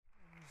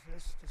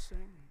us to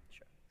sing?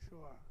 Sure.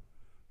 Sure.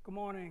 Good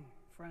morning,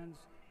 friends.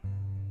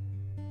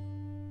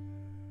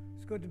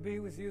 It's good to be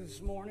with you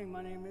this morning.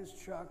 My name is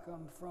Chuck.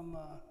 I'm from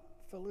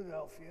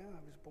Philadelphia. I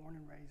was born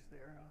and raised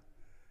there. I'll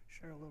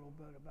share a little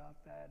bit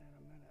about that in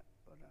a minute.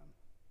 But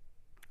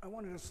I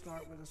wanted to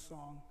start with a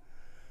song.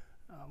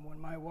 When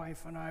my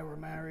wife and I were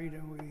married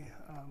and we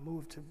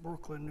moved to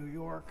Brooklyn, New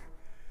York,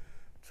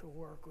 to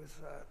work with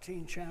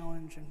Teen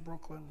Challenge in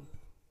Brooklyn,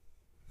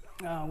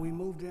 we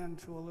moved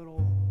into a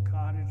little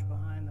cottage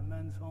behind the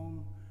men's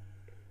home,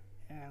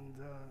 and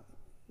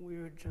we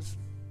were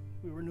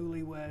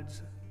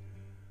newlyweds,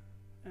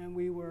 and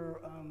we were,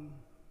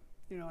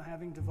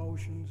 having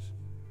devotions,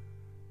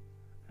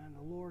 and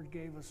the Lord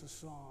gave us a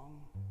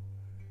song.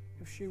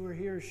 If she were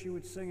here, she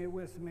would sing it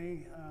with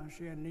me.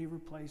 She had knee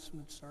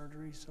replacement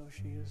surgery, so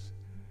she is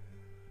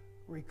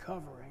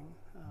recovering.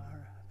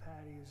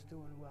 Patty is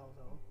doing well,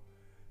 though,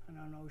 and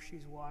I know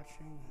she's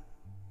watching.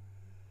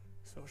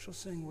 So she'll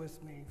sing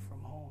with me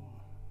from home.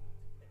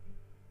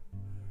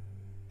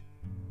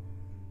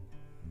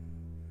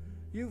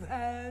 You've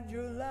had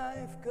your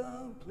life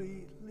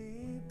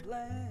completely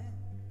planned,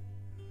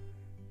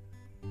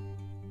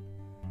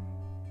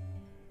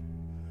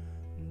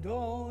 and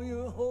all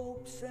your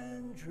hopes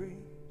and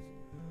dreams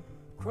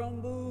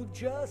crumbled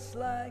just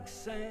like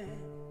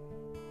sand.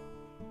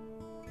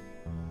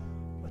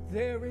 But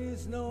there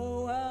is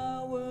no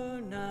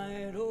hour,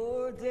 night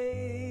or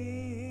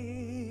day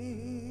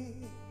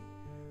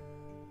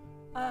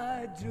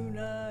I do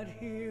not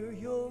hear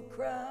your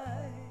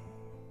cry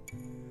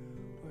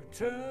or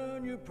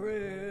turn your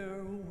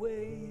prayer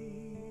away.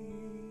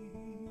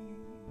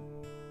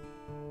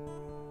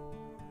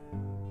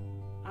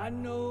 I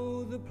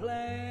know the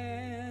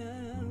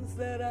plans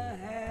that I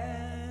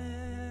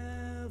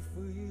have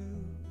for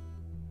you,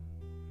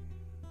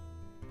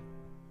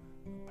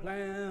 a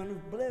plan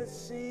of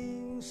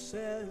blessing,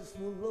 says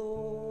the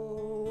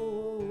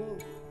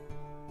Lord.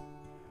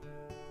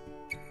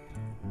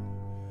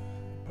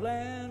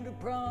 Plan to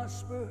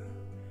prosper,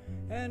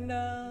 and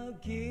I'll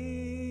give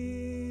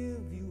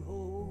you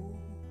hope.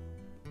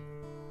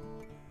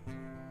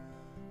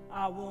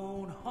 I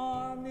won't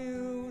harm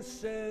you,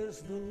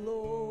 says the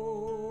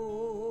Lord.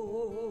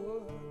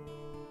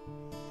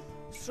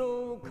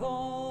 So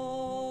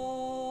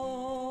call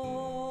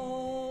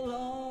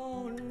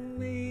on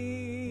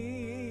me.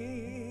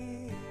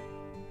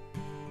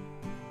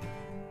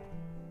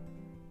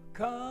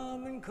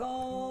 Come and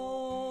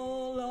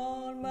call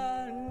on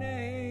my name,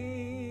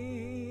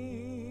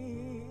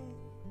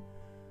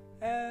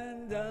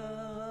 and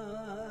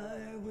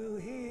I will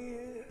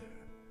hear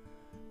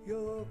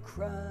your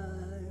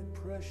cry,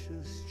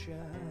 precious child.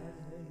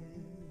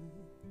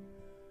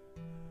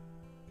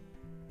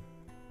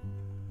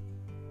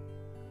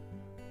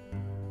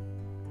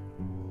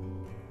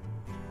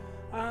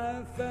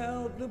 I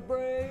felt the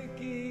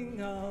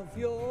breaking of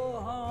your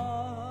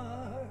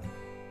heart.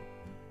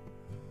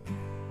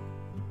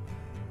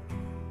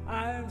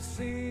 I've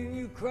seen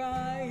you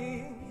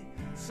crying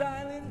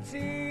silent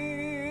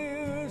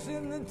tears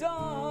in the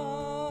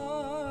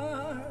dark,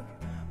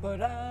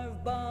 but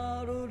I've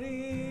bottled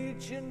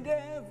each and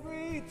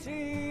every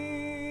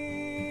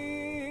tear.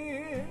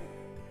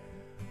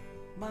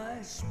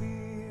 My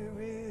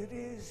spirit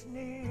is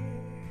near.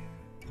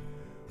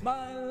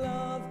 My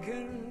love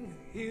can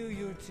heal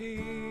your tears.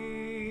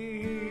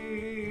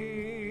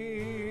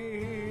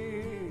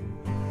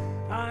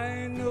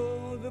 I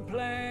know the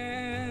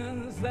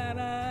plans that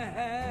I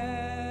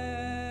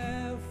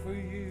have for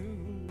you,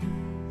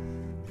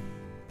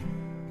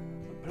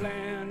 a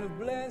plan of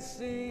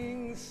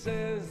blessing,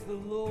 says the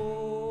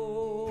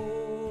Lord,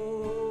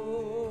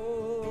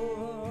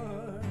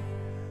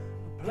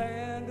 a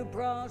plan to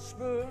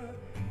prosper,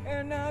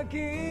 and I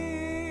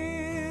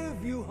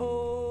give you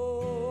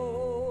hope.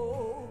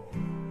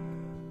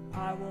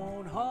 I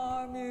won't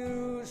harm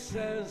you,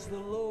 says the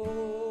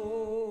Lord.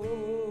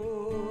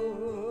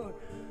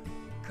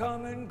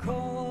 Come and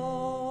call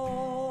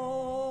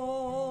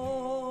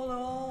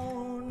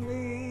on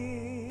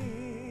me.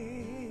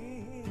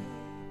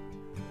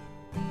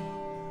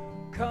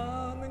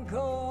 Come and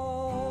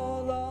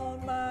call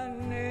on my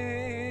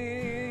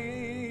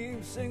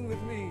name. Sing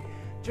with me.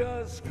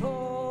 Just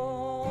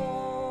call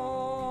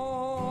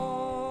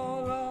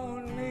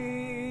on me.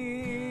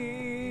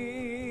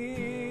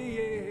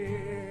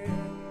 Yeah.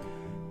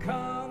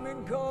 Come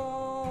and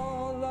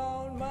call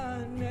on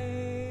my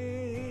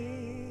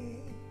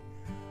name.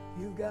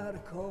 You gotta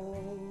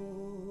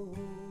call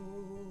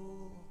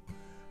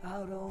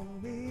out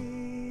on me.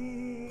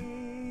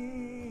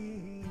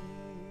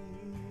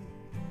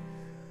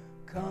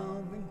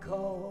 Come and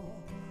call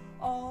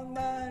on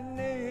my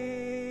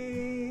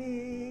name,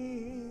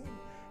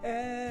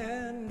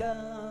 and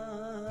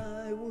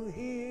I will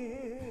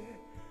hear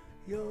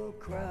your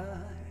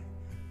cry,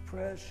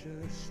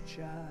 precious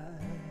child.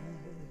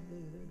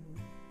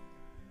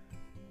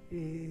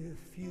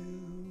 If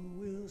you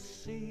will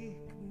seek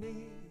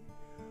me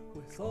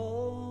with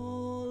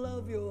all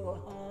of your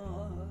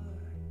heart,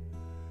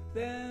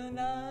 then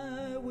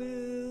I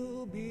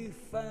will be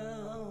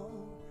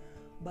found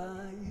by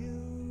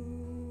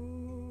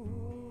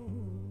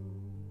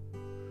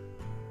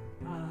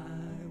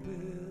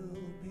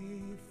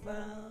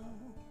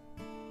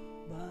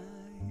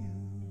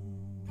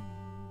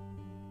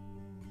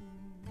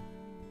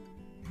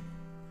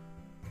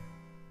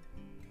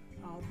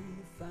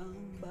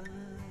found by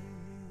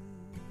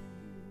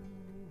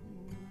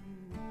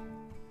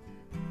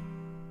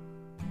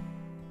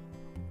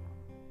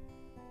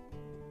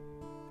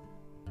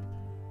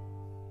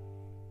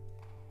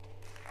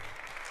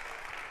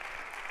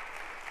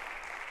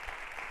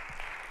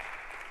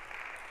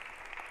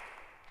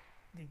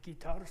the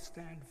guitar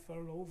stand fell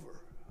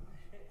over.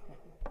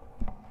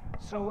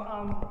 So,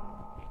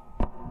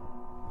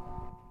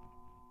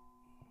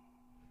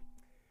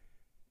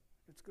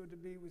 it's good to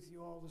be with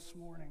you all this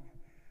morning.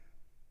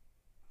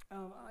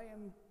 I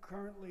am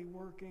currently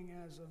working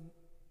as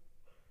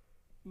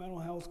a mental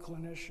health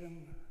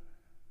clinician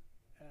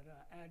at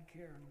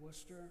AdCare in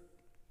Worcester.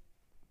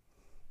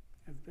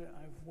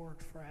 I've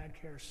worked for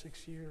AdCare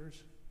 6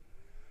 years.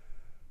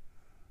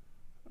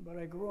 But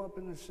I grew up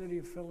in the city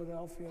of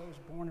Philadelphia. I was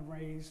born and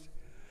raised.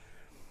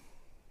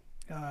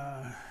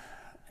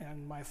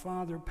 And my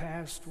father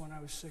passed when I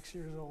was 6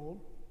 years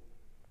old.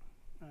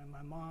 And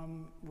my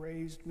mom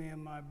raised me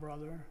and my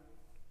brother.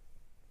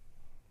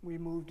 We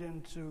moved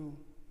into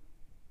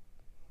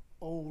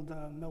old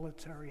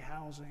military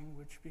housing,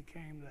 which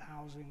became the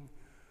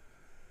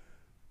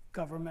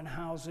government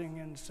housing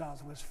in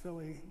Southwest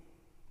Philly.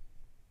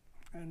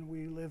 And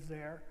we lived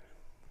there.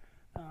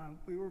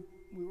 We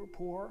were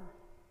poor.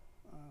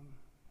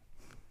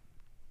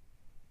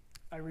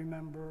 I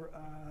remember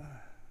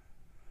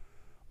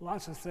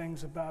lots of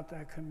things about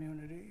that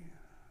community,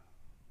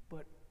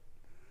 but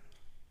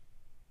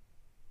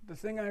the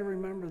thing I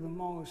remember the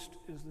most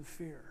is the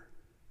fear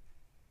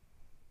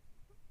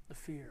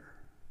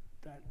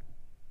that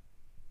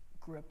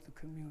gripped the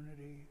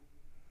community.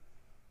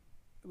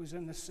 It was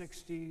in the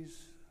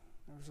 60s.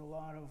 There was a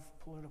lot of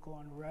political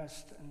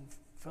unrest in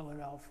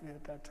Philadelphia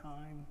at that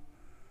time.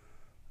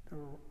 There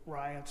were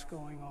riots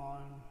going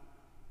on,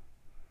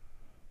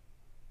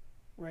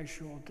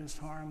 racial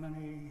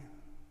disharmony,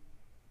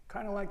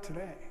 kind of like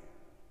today.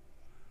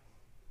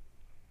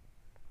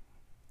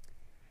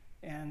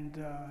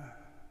 And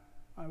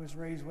I was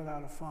raised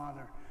without a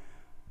father.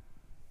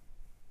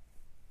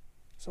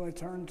 So I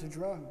turned to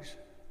drugs,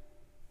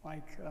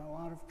 like a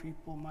lot of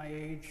people my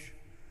age,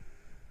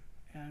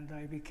 and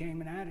I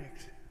became an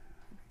addict.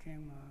 I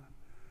became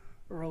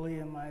early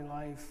in my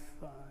life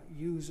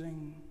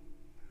using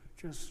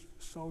just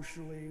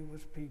socially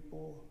with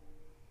people.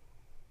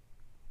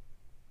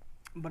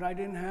 But I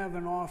didn't have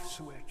an off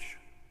switch.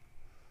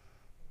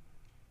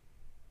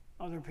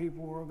 Other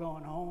people were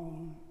going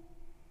home,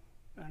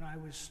 and I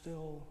was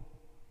still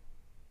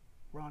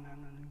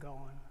running and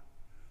going.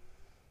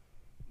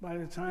 By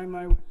the time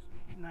I was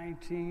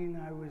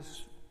 19, I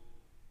was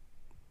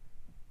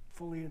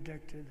fully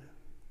addicted.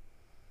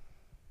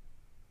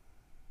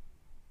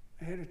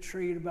 I hit a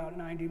tree at about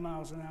 90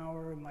 miles an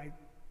hour in my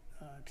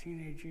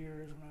teenage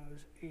years when I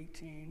was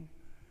 18.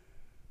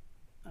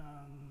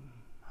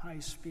 High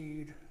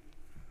speed.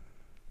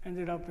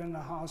 Ended up in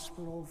the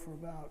hospital for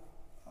about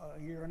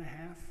a year and a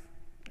half,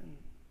 and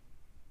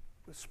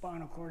with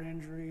spinal cord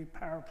injury,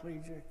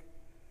 paraplegic,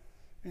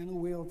 in a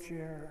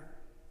wheelchair,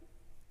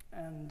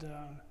 and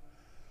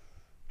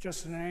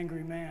just an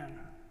angry man,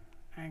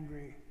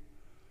 angry.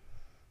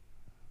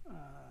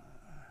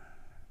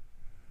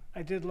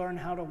 I did learn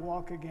how to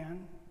walk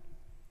again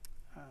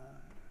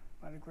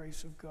by the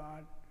grace of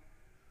God,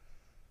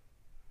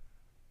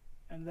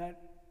 and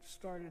that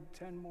started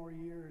 10 more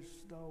years,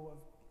 though, of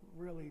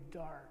really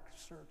dark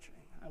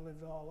searching. I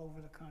lived all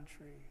over the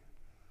country.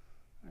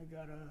 I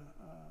got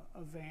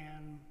a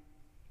van,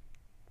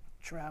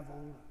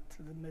 traveled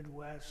to the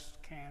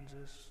Midwest,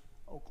 Kansas,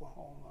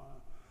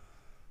 Oklahoma,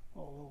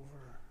 all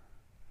over.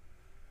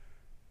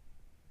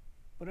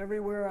 But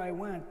everywhere I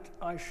went,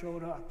 I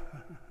showed up.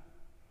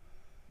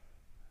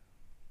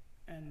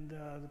 And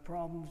the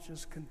problems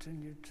just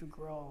continued to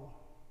grow.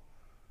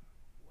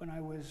 When I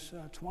was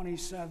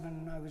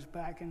 27, I was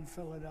back in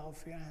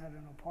Philadelphia. I had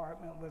an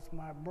apartment with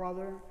my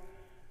brother,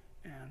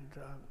 and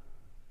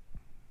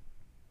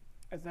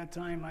at that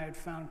time I had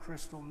found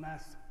crystal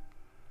meth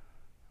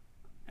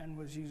and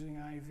was using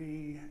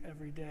IV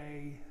every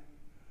day.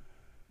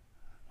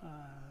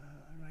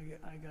 And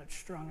I got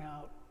strung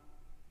out.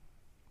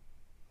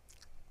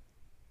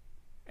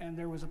 And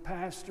there was a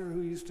pastor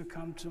who used to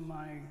come to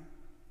my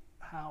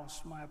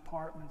house, my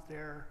apartment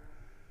there,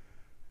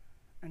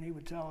 and he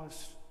would tell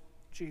us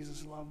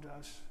Jesus loved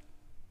us.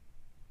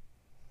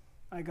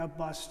 I got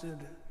busted.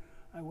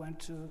 I went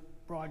to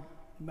Broad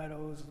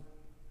Meadows,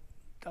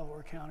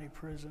 Delaware County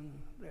Prison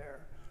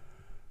there.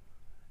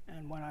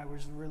 And when I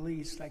was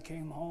released, I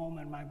came home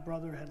and my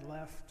brother had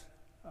left.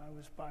 I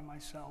was by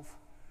myself.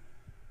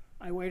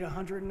 I weighed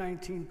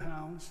 119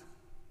 pounds.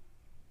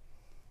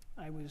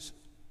 I was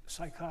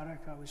psychotic.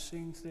 I was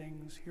seeing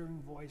things,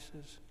 hearing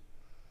voices,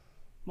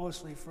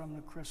 mostly from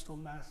the crystal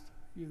meth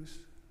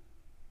use.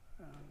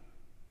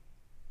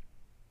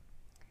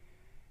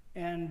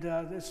 And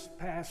this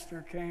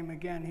pastor came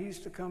again. He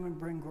used to come and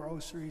bring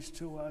groceries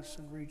to us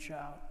and reach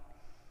out.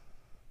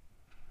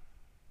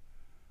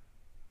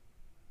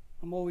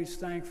 I'm always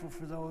thankful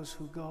for those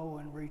who go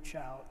and reach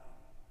out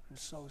and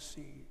sow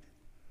seed,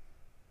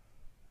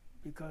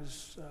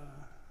 because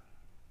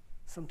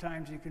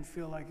Sometimes you can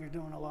feel like you're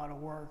doing a lot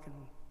of work and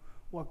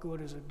what good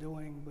is it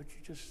doing, but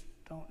you just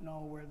don't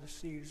know where the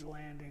seed's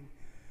landing.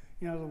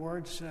 You know, the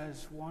word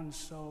says one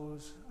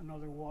sows,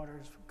 another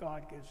waters,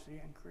 God gives the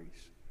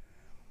increase.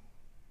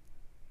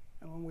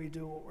 And when we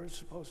do what we're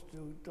supposed to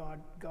do,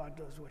 God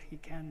does what he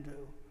can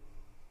do.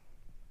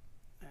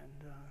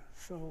 And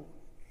so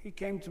he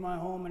came to my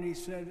home and he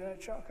said,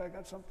 Chuck, I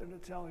got something to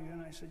tell you.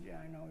 And I said, yeah,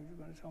 I know. You're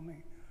going to tell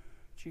me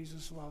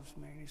Jesus loves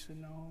me. And he said,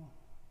 no,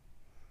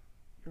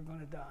 you're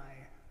going to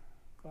die.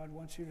 God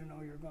wants you to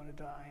know you're going to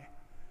die.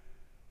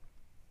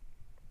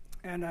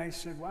 And I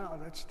said, wow,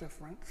 that's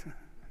different.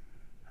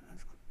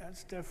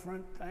 That's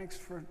different. Thanks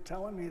for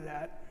telling me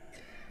that.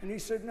 And he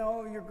said,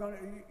 no,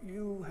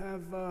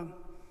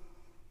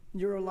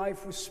 your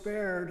life was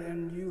spared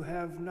and you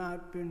have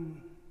not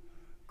been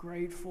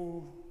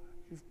grateful.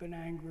 You've been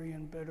angry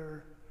and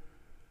bitter.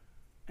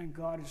 And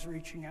God is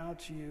reaching out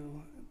to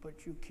you,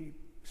 but you keep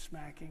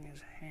smacking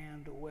his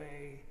hand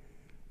away.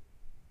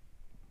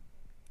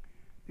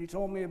 He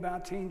told me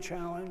about Teen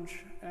Challenge,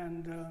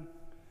 and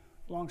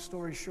long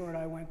story short,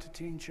 I went to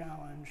Teen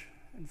Challenge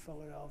in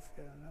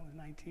Philadelphia, and that was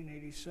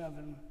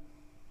 1987.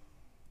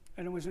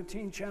 And it was a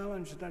Teen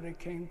Challenge that I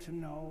came to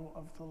know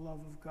of the love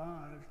of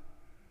God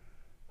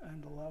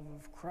and the love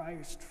of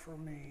Christ for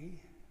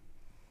me.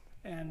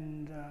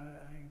 And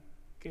I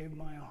gave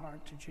my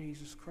heart to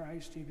Jesus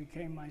Christ. He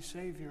became my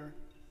Savior.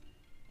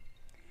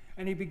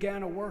 And he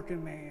began to work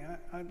in me.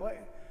 I'd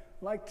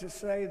like to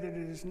say that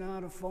it is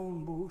not a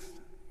phone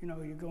booth. You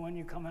know, you go in,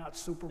 you come out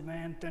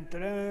Superman, dun,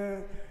 dun,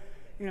 dun.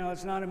 You know,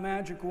 it's not a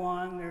magic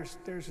wand.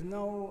 There's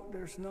no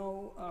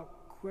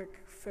quick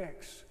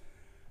fix.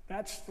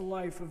 That's the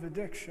life of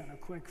addiction, a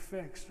quick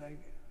fix.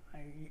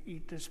 I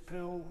eat this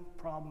pill,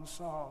 problem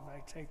solved.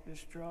 I take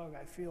this drug,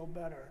 I feel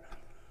better.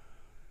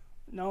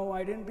 No,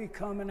 I didn't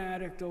become an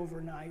addict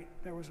overnight.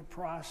 There was a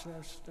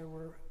process. There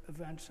were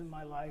events in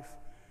my life.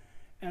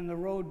 And the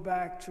road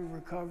back to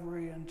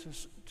recovery and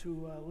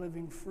to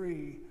living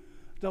free,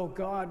 though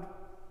God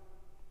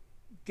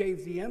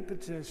gave the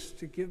impetus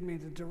to give me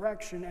the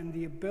direction and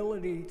the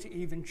ability to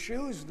even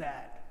choose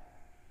that,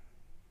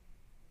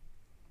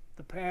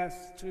 the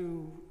path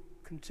to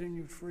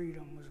continued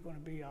freedom was going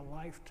to be a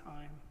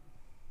lifetime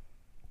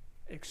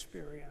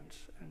experience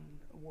and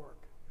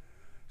work.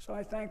 So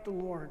I thank the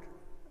Lord,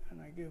 and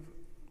I give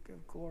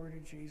glory to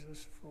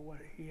Jesus for what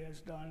he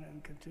has done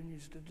and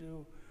continues to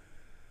do.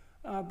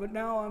 But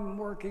now I'm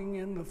working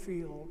in the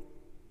field.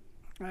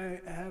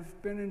 I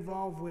have been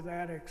involved with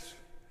addicts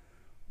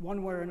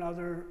one way or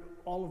another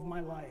all of my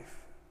life,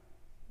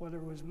 whether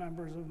it was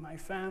members of my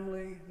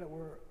family that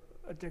were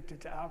addicted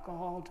to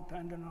alcohol,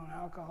 dependent on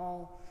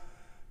alcohol,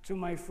 to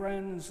my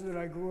friends that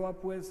I grew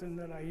up with and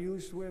that I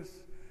used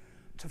with,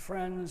 to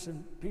friends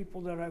and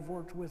people that I've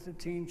worked with at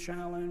Teen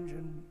Challenge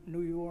in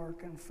New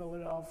York and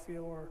Philadelphia,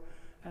 or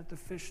at the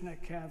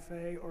Fishnet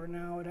Cafe, or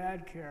now at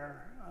AdCare,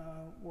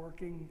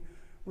 working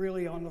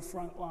really on the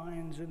front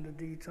lines in the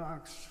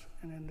detox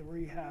and in the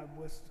rehab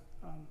with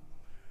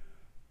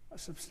a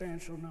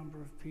substantial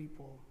number of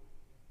people.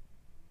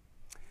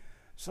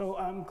 So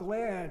I'm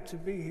glad to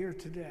be here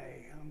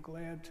today. I'm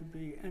glad to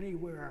be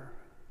anywhere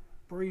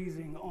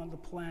breathing on the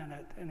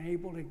planet and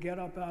able to get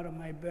up out of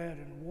my bed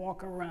and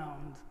walk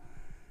around.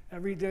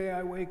 Every day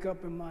I wake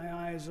up and my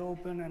eyes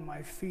open and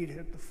my feet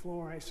hit the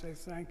floor. I say,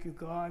 thank you,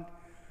 God.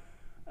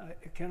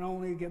 It can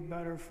only get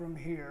better from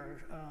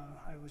here.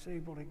 I was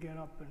able to get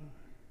up and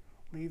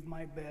leave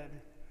my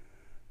bed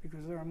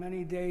because there are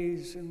many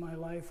days in my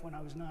life when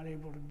I was not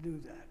able to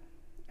do that.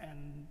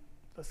 And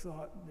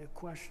the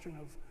question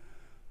of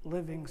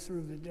living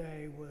through the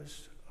day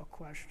was a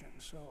question.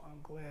 So I'm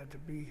glad to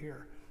be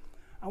here.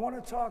 I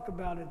want to talk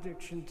about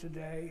addiction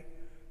today.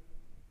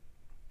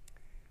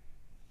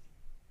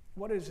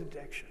 What is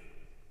addiction?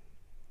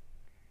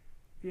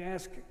 You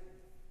ask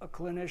a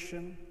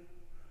clinician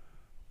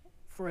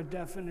for a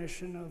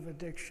definition of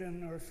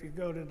addiction, or if you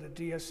go to the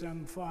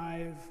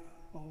DSM-5,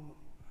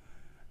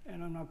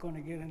 and I'm not going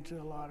to get into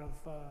a lot of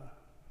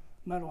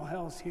mental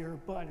health here,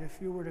 but if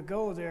you were to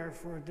go there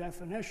for a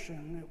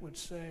definition, it would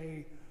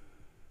say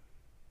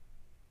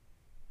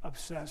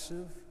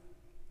obsessive,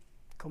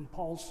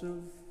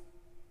 compulsive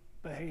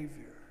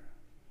behavior.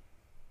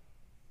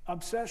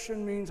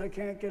 Obsession means I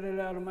can't get it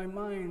out of my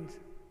mind.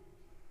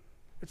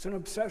 It's an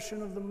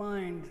obsession of the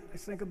mind. I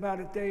think about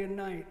it day and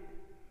night.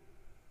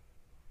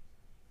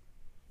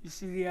 You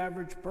see the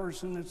average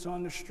person that's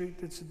on the street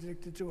that's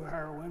addicted to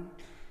heroin,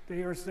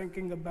 they are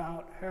thinking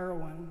about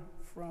heroin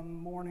from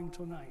morning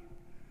till night.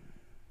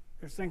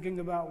 They're thinking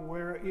about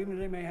where, even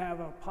they may have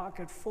a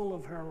pocket full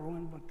of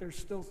heroin, but they're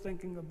still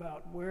thinking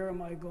about where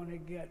am I going to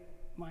get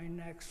my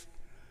next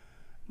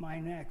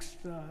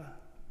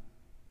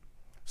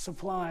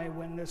supply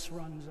when this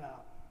runs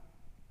out.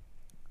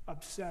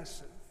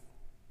 Obsessive,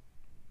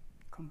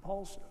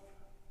 compulsive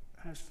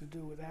has to do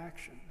with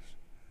actions,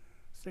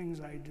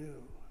 things I do.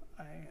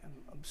 I am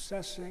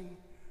obsessing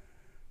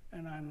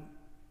and I'm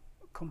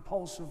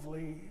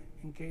compulsively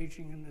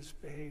engaging in this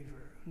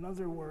behavior.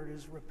 Another word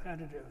is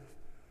repetitive.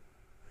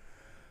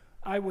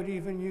 I would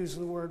even use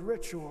the word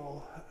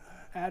ritual.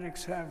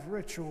 Addicts have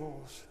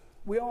rituals.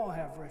 We all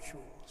have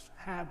rituals,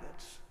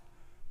 habits,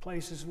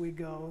 places we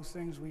go,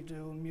 things we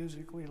do,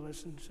 music we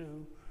listen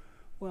to.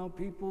 Well,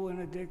 people in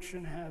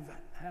addiction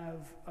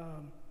have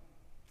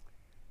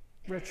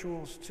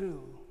rituals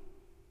too,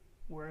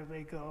 where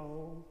they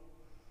go,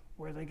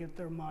 where they get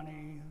their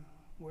money,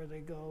 where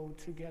they go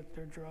to get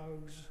their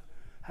drugs,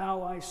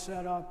 how I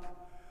set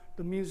up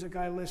the music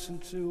I listen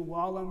to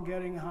while I'm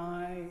getting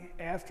high,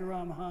 after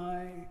I'm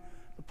high,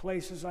 the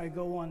places I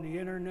go on the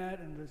internet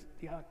and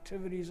the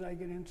activities I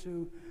get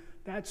into.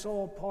 That's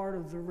all part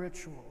of the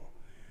ritual.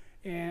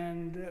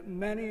 And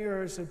many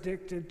are as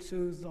addicted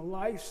to the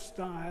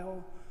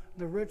lifestyle,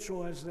 the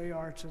ritual, as they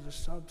are to the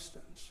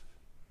substance.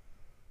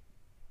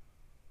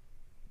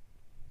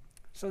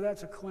 So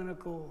that's a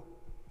clinical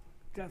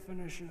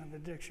definition of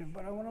addiction.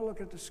 But I want to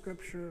look at the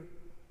scripture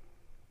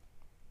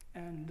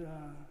and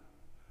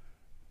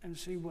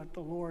see what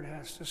the Lord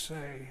has to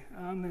say.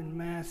 I'm in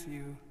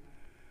Matthew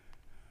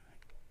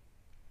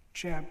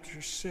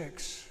chapter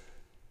 6.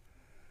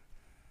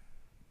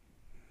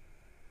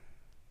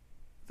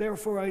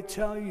 Therefore I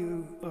tell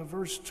you,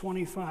 verse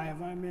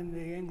 25, I'm in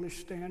the English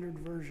Standard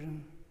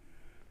Version.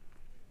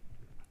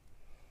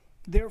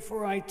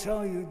 Therefore I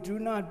tell you, do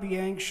not be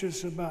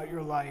anxious about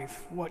your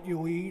life, what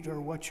you'll eat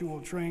or what you will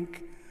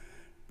drink,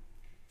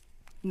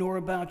 nor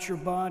about your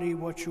body,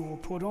 what you will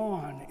put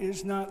on.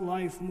 Is not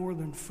life more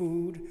than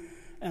food,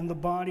 and the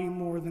body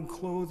more than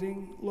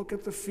clothing? Look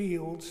at the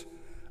fields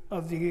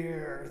of the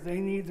air.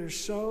 They neither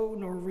sow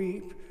nor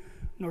reap,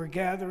 nor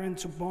gather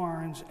into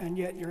barns, and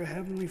yet your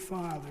heavenly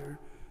Father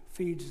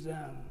feeds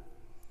them.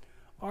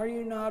 Are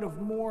you not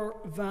of more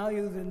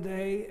value than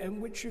they?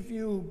 And which of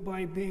you,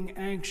 by being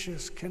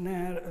anxious, can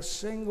add a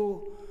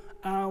single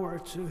hour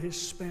to his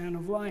span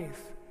of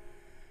life?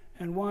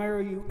 And why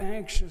are you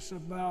anxious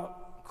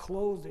about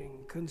clothing?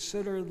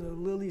 Consider the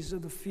lilies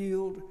of the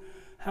field,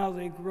 how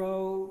they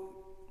grow.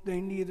 They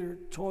neither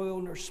toil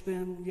nor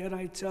spin. Yet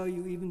I tell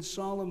you, even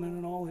Solomon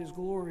in all his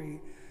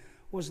glory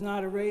was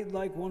not arrayed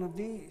like one of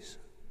these.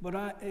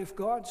 But if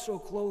God so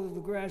clothed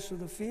the grass of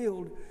the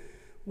field,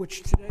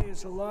 which today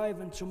is alive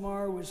and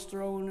tomorrow is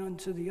thrown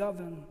into the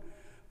oven,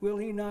 will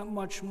he not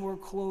much more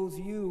clothe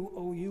you,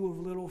 O you of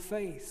little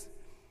faith?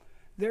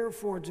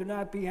 Therefore do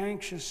not be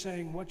anxious,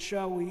 saying, what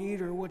shall we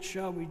eat, or what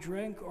shall we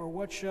drink, or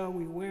what shall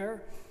we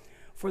wear?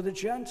 For the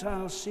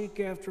Gentiles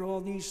seek after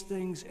all these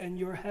things, and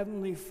your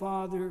heavenly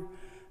Father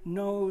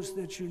knows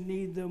that you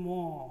need them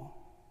all.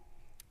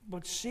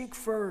 But seek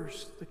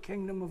first the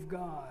kingdom of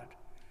God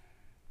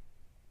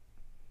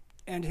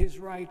and his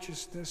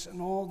righteousness,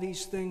 and all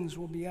these things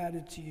will be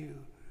added to you.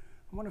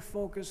 I want to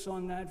focus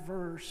on that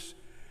verse.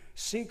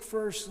 Seek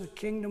first the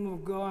kingdom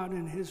of God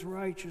and his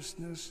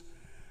righteousness,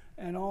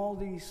 and all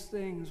these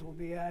things will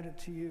be added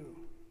to you.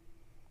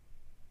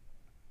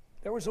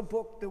 There was a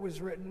book that was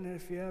written, and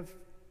if you have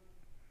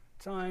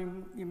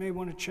time, you may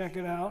want to check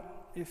it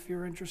out if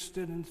you're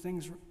interested in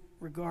things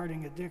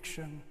regarding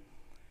addiction.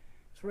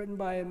 It's written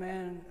by a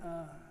man,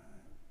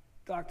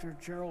 Dr.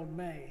 Gerald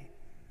May.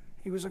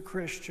 He was a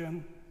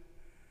Christian,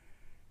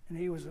 and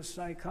he was a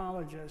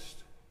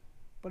psychologist,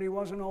 but he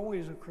wasn't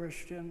always a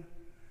Christian.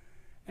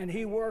 And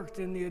he worked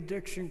in the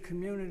addiction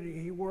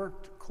community. He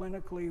worked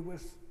clinically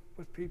with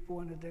people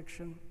in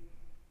addiction.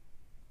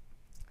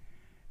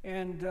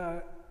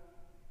 And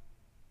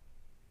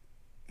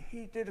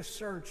he did a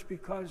search,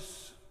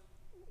 because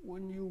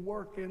when you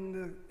work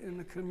in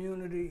the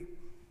community,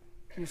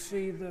 you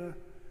see the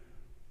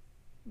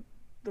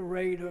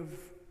rate of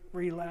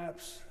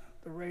relapse,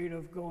 the rate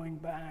of going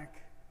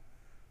back.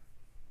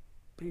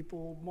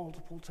 People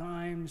multiple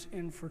times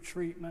in for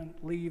treatment,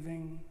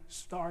 leaving,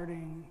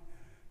 starting,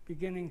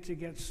 beginning to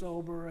get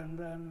sober, and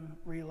then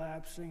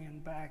relapsing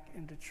and back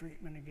into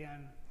treatment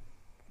again.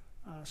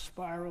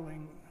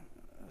 Spiraling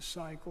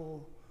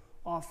cycle,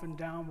 often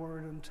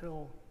downward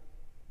until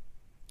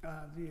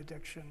the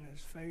addiction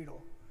is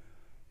fatal.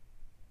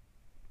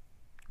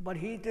 But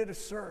he did a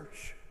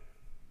search.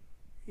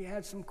 He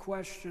had some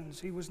questions.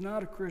 He was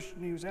not a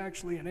Christian. He was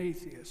actually an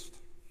atheist.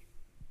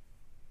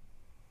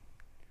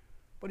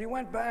 But he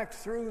went back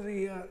through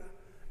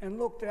and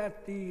looked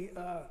at the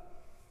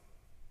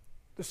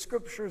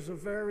scriptures of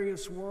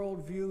various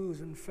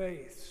worldviews and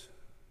faiths.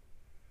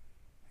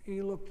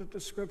 He looked at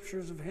the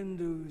scriptures of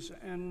Hindus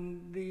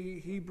and the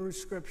Hebrew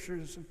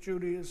scriptures of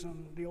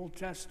Judaism, the Old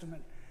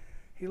Testament.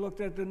 He looked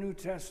at the New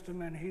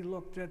Testament. He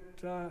looked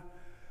at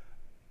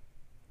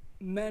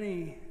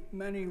many,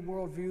 many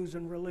worldviews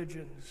and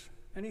religions.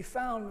 And he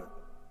found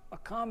a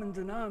common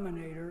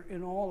denominator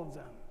in all of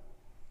them.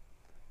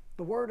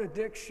 The word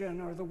addiction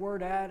or the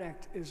word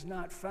addict is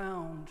not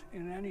found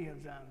in any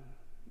of them.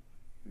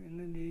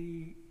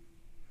 In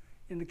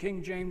the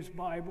King James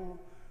Bible,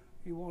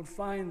 you won't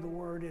find the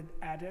word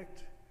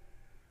addict.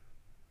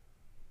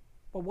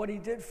 But what he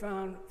did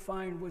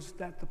find was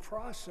that the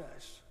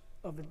process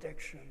of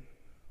addiction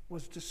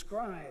was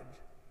described.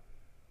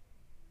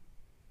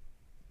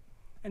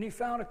 And he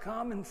found a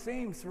common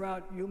theme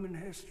throughout human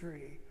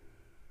history,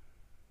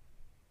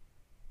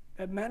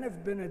 that men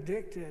have been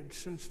addicted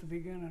since the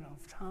beginning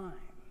of time.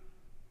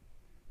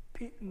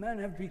 Men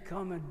have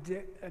become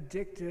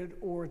addicted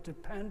or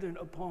dependent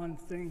upon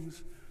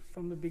things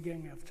from the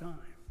beginning of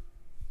time.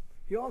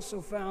 He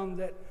also found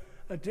that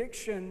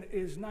addiction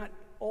is not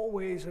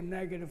always a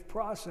negative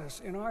process.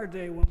 In our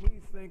day, when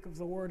we think of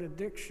the word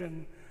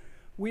addiction,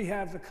 we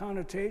have the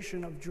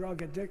connotation of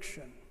drug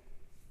addiction.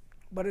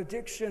 But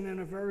addiction in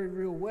a very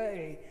real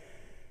way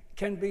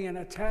can be an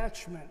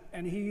attachment,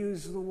 and he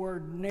used the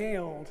word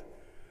nailed.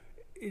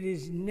 It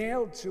is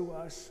nailed to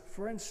us.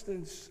 For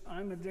instance,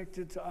 I'm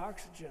addicted to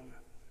oxygen.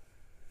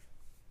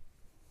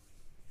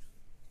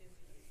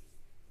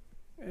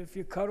 If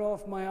you cut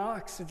off my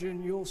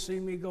oxygen, you'll see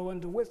me go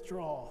into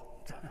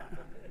withdrawal.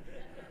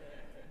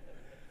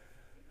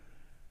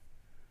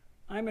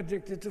 I'm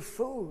addicted to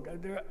food.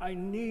 I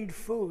need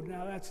food.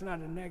 Now, that's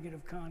not a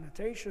negative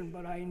connotation,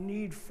 but I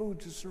need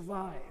food to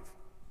survive.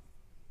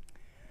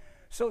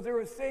 So there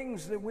are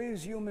things that we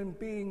as human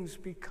beings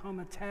become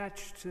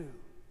attached to.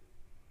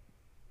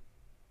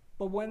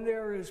 But when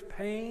there is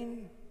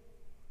pain,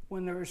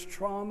 when there is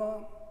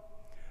trauma,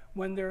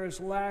 when there is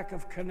lack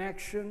of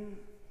connection,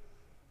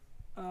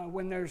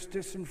 when there's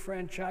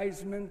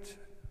disenfranchisement,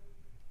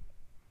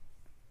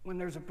 when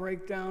there's a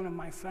breakdown in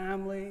my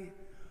family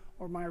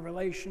or my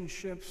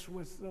relationships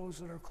with those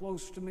that are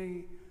close to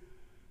me,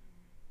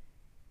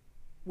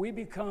 we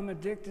become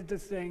addicted to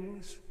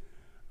things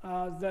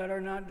that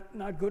are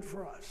not good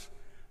for us.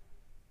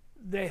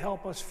 They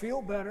help us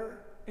feel better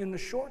in the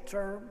short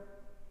term.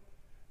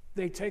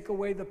 They take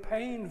away the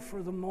pain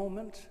for the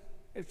moment.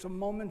 It's a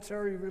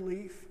momentary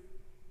relief.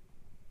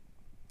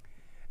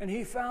 And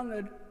he found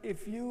that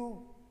if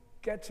you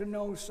get to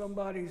know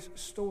somebody's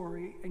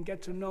story and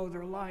get to know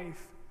their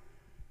life,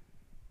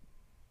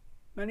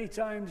 many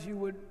times you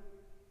would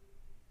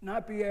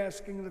not be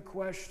asking the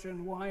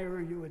question, why are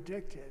you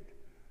addicted?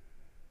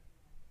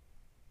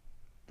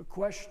 The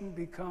question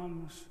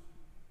becomes,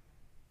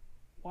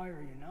 why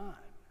are you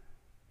not?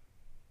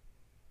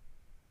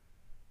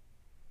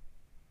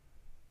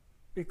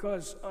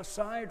 Because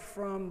aside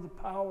from the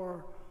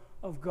power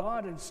of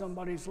God in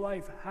somebody's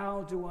life,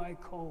 how do I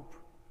cope?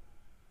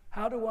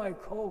 How do I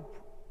cope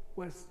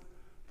with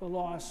the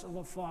loss of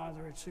a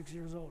father at 6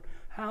 years old?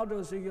 How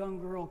does a young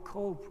girl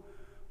cope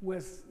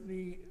with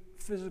the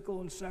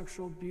physical and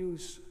sexual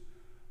abuse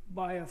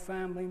by a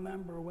family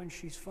member when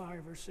she's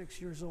 5 or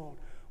 6 years old?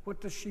 What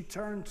does she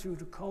turn to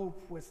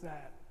cope with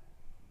that?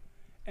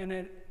 And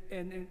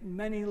at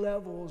many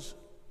levels,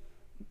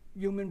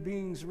 human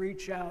beings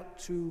reach out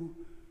to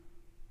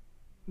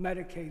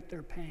medicate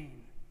their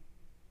pain.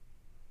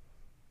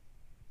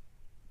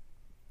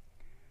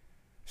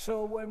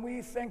 So when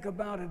we think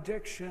about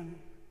addiction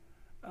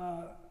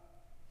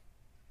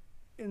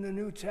in the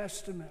New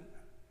Testament,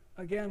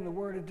 again, the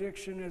word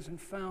addiction isn't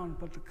found,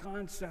 but the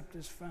concept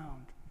is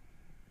found.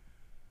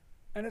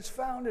 And it's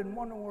found in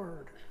one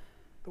word.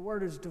 The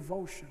word is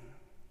devotion.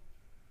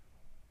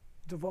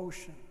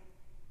 Devotion.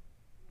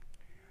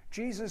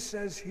 Jesus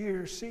says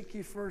here, seek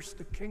ye first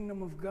the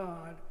kingdom of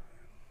God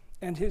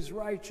and his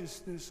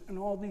righteousness, and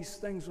all these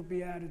things will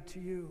be added to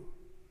you.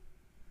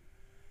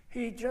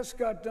 He just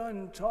got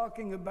done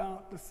talking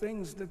about the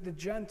things that the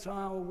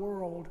Gentile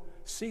world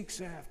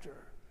seeks after,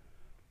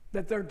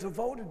 that they're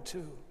devoted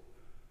to,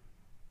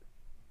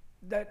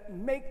 that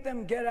make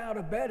them get out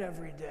of bed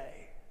every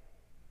day.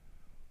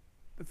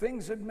 The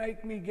things that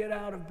make me get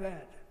out of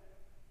bed,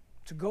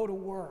 to go to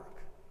work,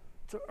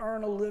 to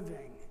earn a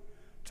living,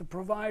 to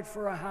provide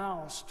for a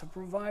house, to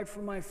provide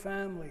for my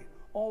family,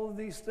 all of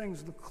these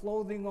things, the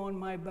clothing on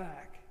my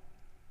back.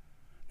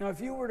 Now,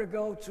 if you were to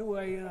go to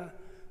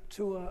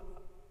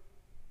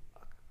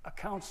a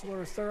counselor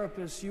or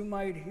therapist, you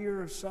might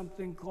hear of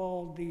something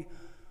called the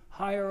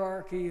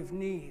hierarchy of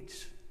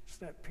needs. It's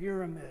that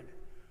pyramid.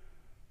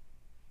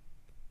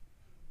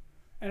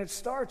 And it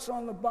starts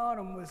on the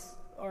bottom with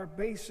our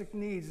basic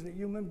needs, that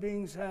human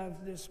beings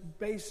have this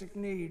basic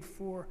need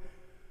for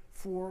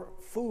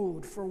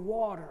food, for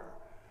water,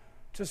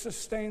 to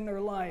sustain their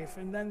life.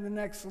 And then the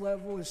next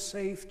level is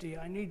safety.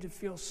 I need to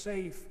feel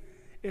safe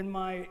in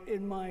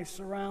my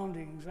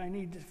surroundings. I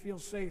need to feel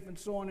safe, and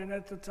so on. And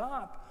at the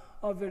top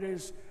of it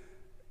is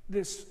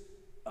this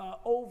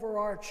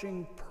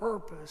overarching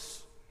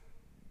purpose.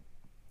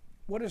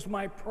 What is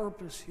my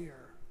purpose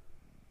here?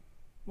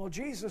 Well,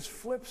 Jesus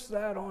flips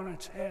that on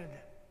its head.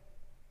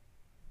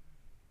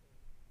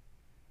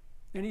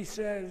 And he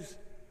says,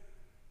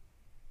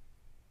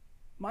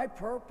 my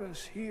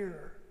purpose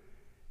here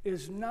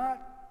is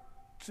not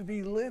to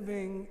be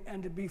living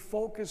and to be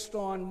focused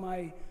on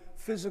my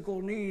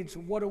physical needs.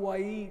 What do I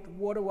eat?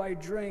 What do I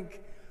drink?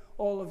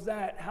 All of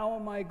that. How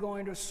am I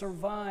going to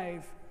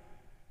survive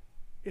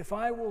if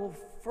I will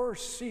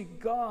first seek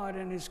God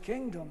and his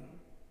kingdom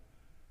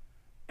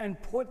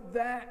and put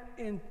that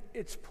in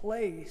its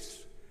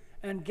place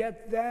and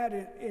get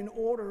that in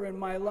order in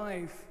my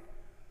life,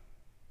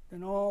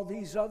 then all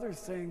these other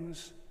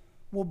things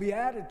will be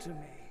added to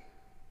me.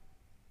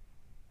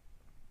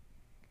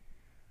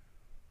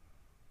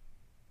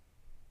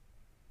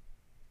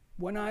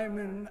 When I'm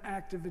in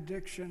active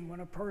addiction, when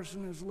a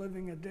person is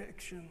living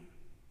addiction,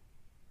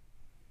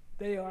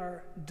 they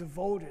are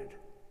devoted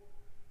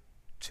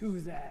to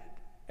that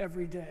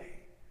every day.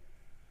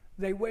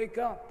 They wake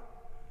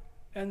up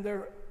and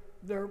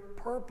their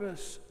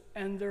purpose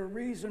and their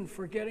reason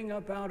for getting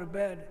up out of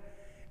bed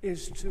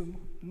is to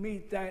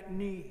meet that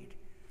need,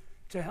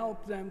 to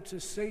help them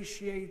to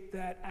satiate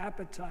that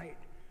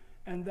appetite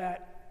and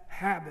that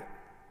habit.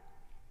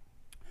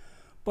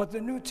 But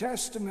the New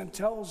Testament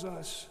tells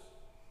us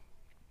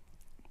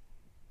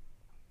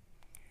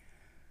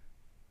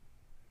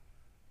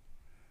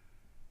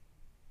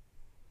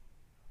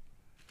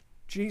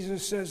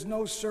Jesus says,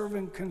 no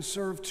servant can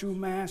serve two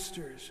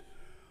masters,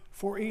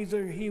 for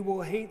either he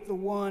will hate the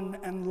one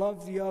and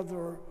love the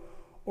other,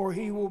 or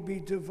he will be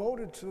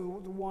devoted to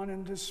the one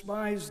and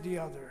despise the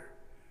other.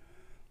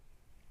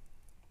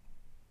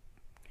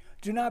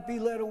 Do not be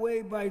led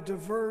away by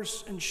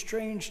diverse and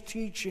strange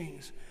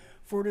teachings,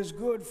 for it is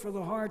good for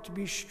the heart to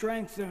be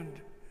strengthened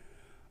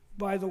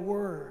by the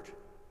word.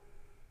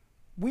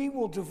 We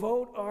will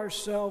devote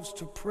ourselves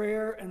to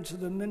prayer and to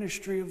the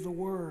ministry of the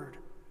word.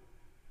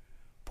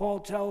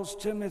 Paul tells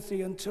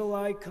Timothy, until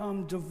I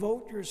come,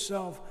 devote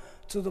yourself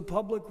to the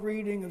public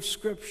reading of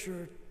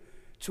Scripture,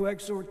 to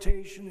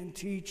exhortation and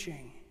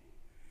teaching.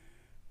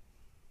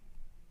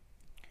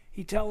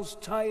 He tells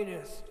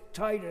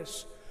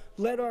Titus,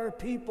 let our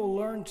people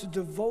learn to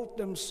devote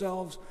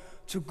themselves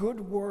to good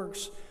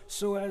works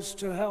so as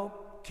to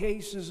help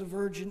cases of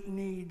urgent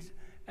need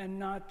and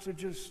not to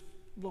just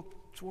look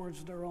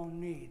towards their own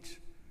needs.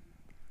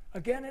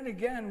 Again and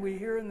again, we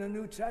hear in the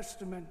New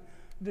Testament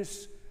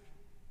this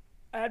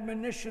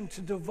admonition to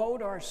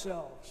devote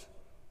ourselves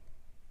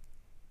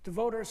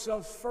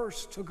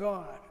first to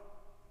God.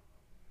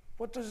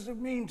 What does it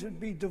mean to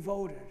be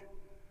devoted?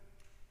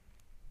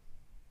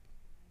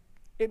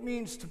 It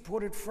means to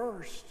put it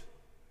first,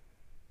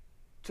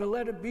 to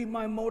let it be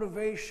my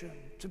motivation,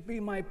 to be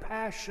my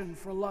passion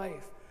for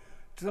life,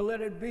 to let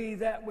it be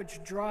that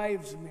which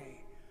drives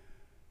me.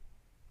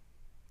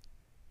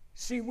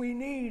 See, we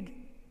need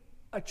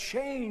a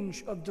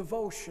change of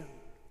devotion.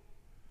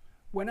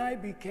 When I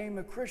became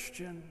a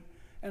Christian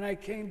and I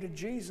came to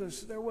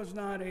Jesus, there was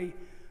not a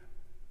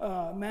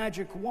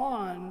magic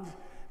wand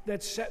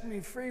that set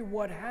me free.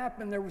 What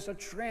happened? There was a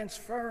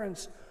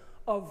transference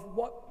of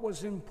what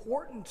was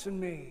important to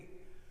me.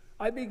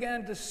 I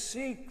began to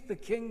seek the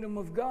kingdom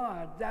of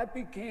God. That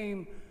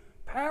became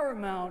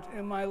paramount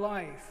in my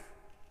life.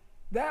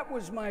 That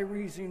was my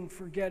reason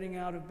for getting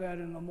out of bed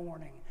in the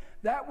morning.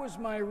 That was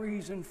my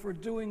reason for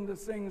doing the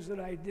things that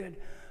I did.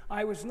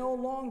 I was no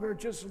longer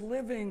just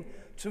living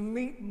to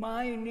meet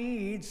my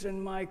needs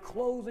and my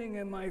clothing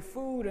and my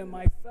food and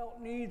my felt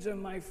needs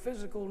and my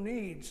physical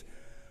needs.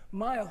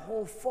 My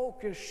whole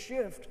focus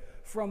shift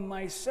from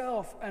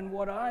myself and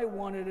what I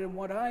wanted and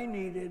what I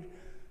needed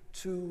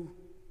to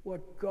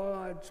what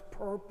God's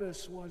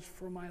purpose was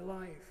for my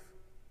life.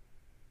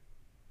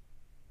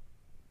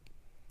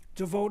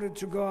 Devoted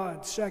to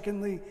God.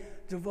 Secondly,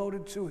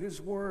 devoted to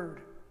His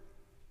Word.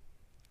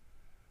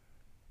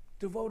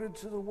 Devoted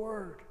to the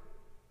Word.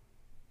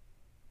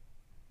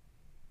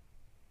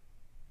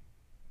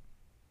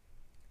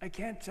 I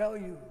can't tell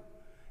you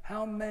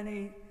how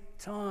many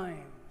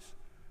times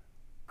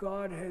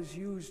God has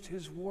used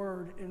His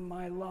Word in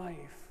my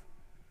life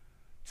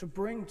to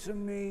bring to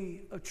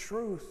me a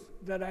truth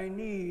that I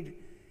need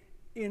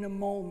in a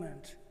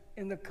moment,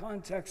 in the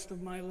context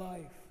of my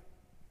life.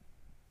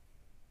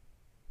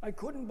 I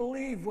couldn't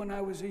believe when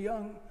I was a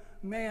young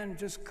man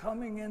just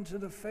coming into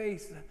the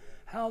faith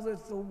how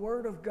that the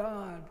Word of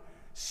God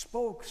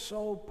spoke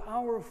so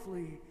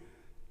powerfully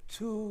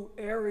to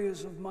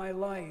areas of my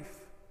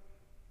life.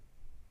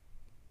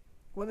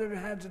 Whether it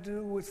had to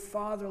do with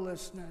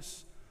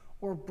fatherlessness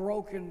or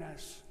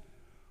brokenness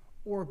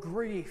or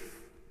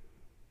grief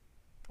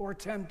or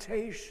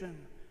temptation,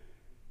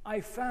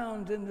 I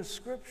found in the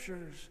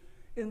Scriptures,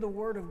 in the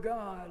Word of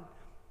God,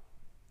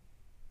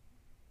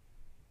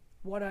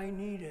 what I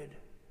needed.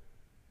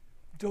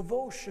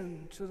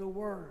 Devotion to the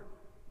Word.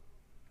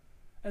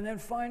 And then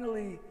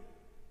finally,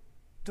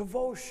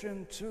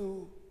 devotion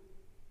to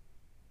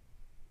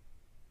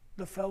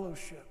the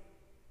fellowship.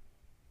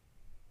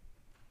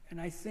 And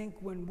I think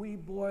when we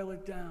boil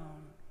it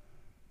down,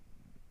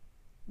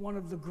 one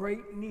of the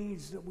great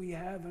needs that we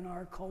have in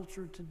our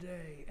culture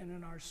today and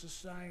in our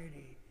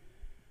society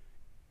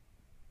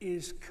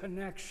is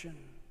connection.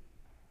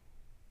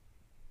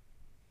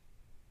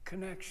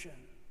 Connection.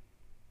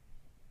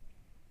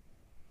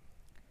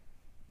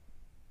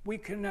 We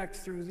connect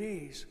through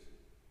these.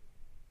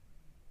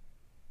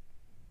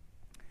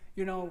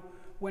 You know,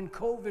 when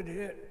COVID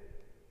hit,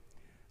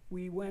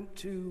 we went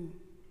to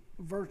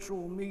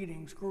virtual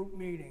meetings, group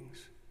meetings,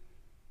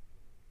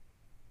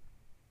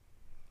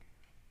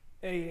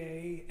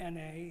 AA,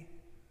 NA,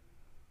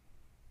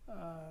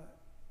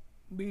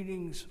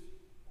 meetings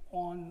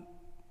on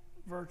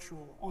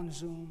virtual, on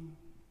Zoom,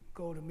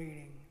 go to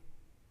meeting.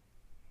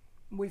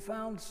 We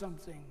found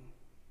something,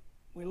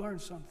 we learned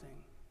something,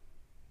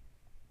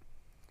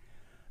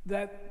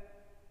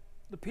 that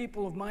the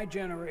people of my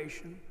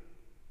generation,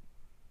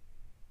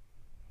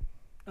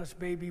 us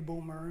baby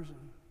boomers,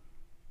 and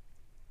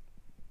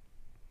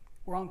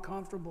we're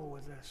uncomfortable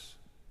with this.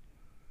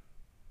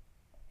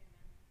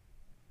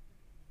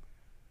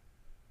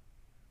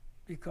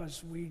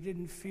 Because we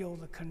didn't feel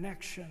the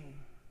connection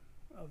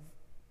of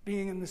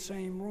being in the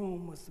same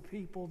room with the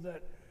people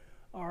that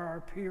are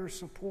our peer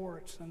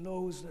supports and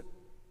those that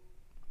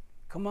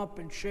come up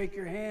and shake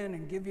your hand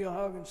and give you a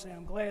hug and say,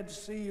 I'm glad to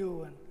see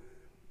you.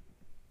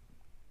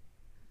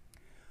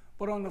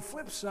 But on the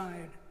flip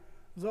side,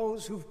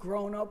 those who've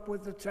grown up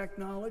with the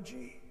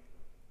technology,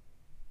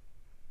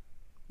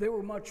 they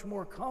were much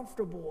more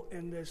comfortable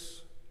in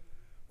this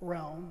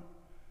realm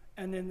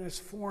and in this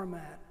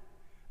format.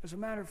 As a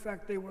matter of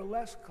fact, they were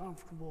less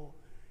comfortable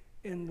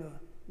in the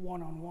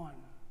one-on-one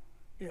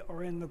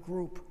or in the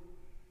group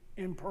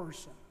in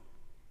person.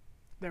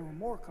 They were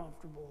more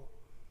comfortable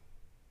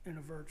in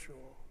a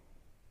virtual.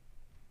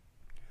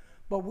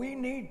 But we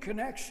need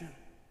connection.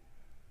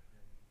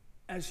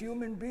 As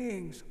human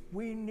beings,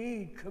 we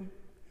need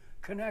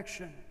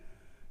connection.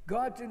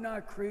 God did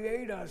not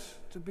create us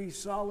to be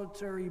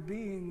solitary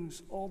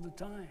beings all the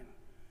time,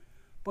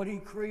 but He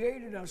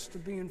created us to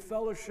be in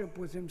fellowship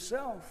with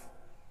Himself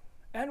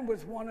and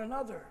with one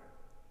another.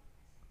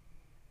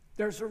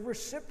 There's a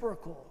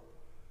reciprocal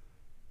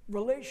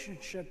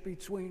relationship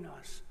between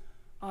us.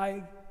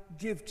 I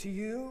give to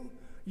you,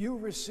 you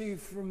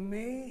receive from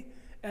me,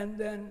 and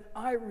then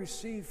I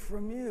receive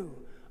from you.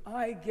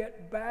 I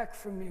get back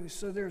from you.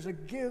 So there's a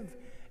give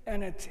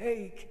and a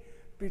take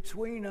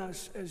between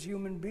us as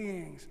human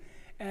beings.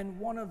 And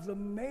one of the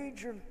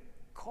major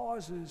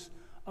causes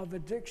of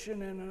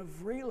addiction and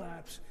of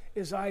relapse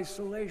is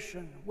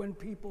isolation, when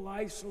people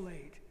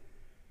isolate,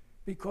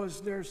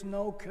 because there's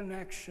no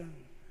connection.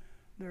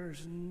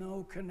 There's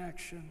no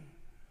connection.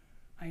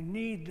 I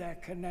need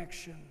that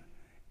connection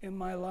in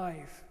my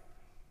life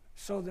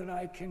so that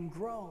I can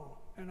grow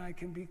and I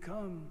can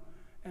become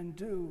and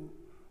do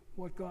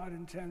what God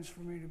intends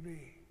for me to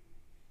be.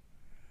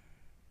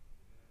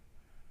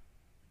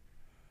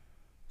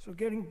 So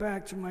getting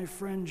back to my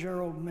friend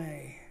Gerald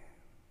May.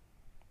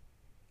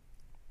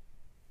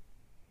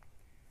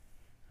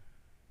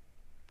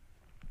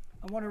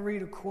 I want to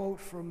read a quote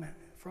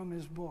from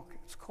his book.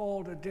 It's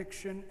called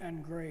Addiction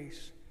and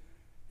Grace,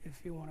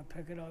 if you want to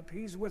pick it up.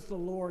 He's with the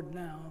Lord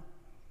now.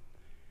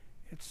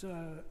 It's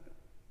a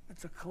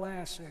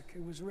classic.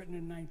 It was written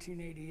in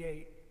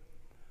 1988.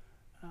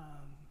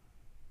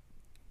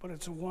 But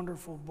it's a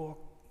wonderful book,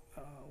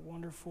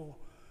 wonderful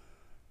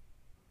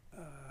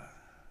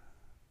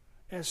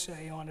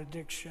essay on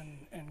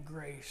addiction and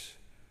grace.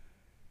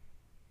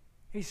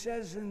 He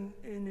says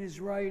in his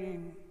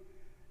writing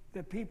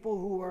that people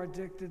who are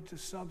addicted to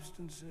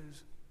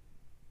substances,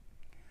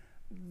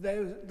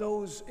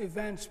 those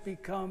events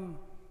become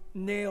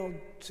nailed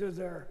to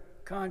their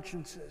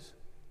consciences.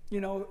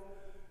 You know,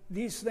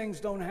 these things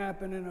don't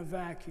happen in a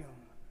vacuum.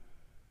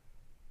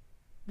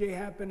 They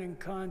happen in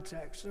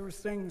context. There are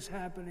things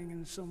happening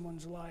in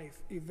someone's life,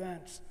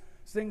 events,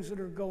 things that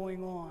are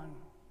going on.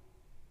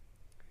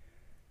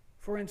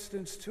 For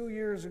instance, 2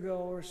 years ago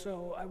or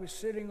so, I was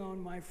sitting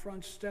on my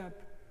front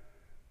step.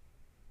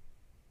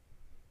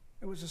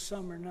 It was a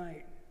summer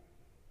night.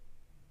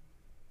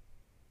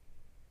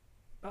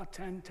 About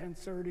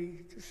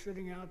 10:30, just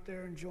sitting out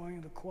there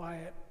enjoying the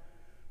quiet.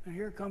 And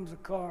here comes a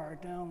car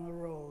down the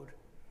road.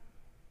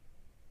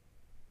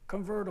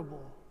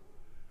 Convertible.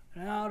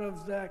 And out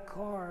of that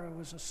car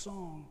was a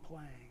song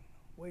playing,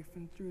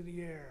 wafting through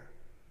the air.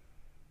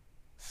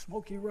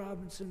 Smokey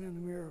Robinson and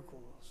the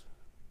Miracles.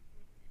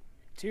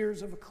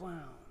 Tears of a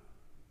Clown.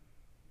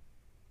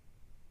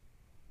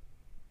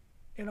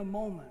 In a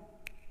moment,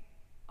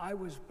 I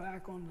was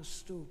back on the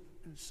stoop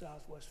in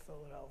Southwest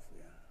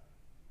Philadelphia.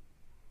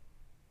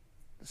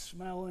 The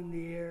smell in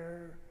the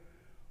air,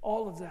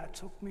 all of that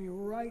took me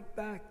right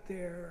back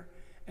there,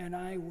 and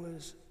I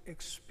was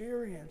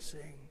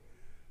experiencing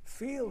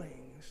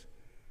feelings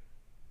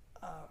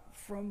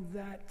from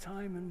that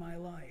time in my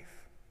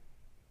life.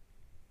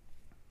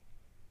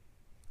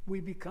 We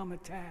become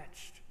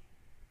attached.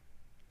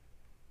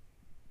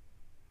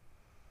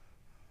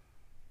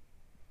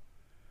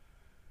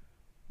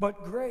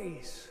 But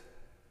grace,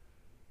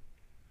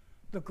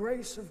 the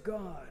grace of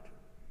God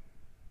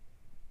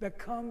that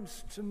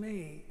comes to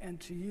me and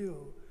to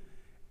you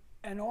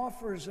and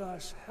offers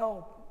us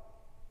help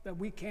that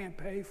we can't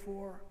pay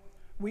for,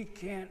 we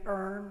can't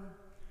earn,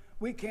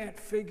 we can't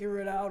figure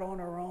it out on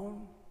our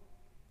own.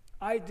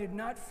 I did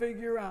not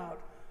figure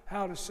out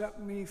how to set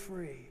me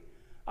free.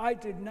 I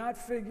did not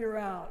figure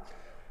out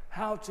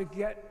how to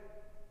get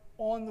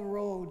on the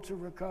road to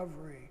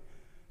recovery.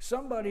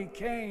 Somebody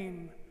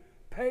came,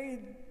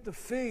 paid the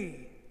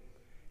fee.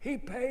 He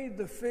paid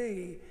the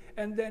fee,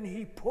 and then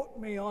he put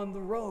me on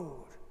the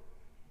road.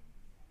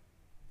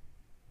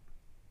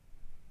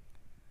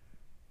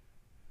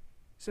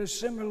 So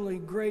similarly,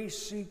 grace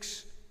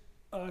seeks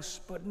us,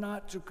 but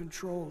not to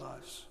control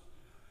us.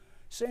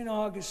 St.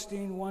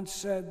 Augustine once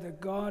said that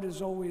God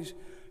is always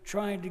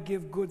trying to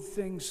give good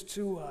things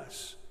to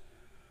us,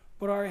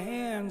 but our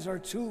hands are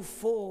too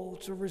full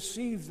to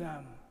receive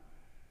them.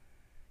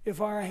 If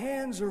our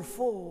hands are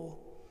full,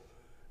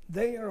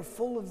 they are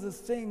full of the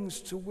things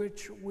to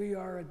which we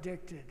are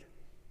addicted.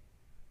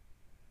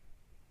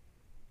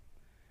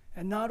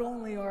 And not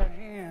only our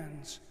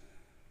hands,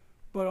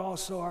 but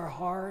also our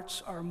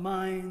hearts, our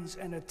minds,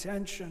 and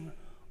attention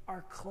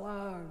are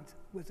clogged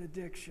with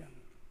addiction.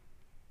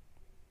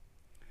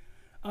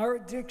 Our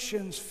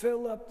addictions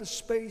fill up the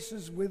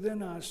spaces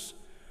within us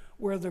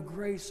where the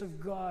grace of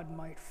God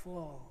might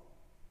flow.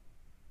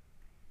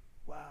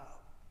 Wow.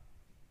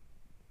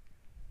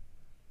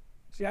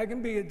 See, I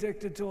can be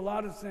addicted to a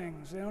lot of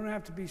things. They don't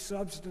have to be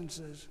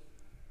substances.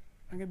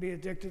 I can be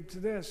addicted to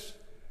this.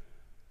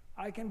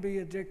 I can be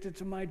addicted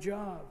to my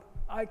job.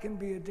 I can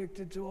be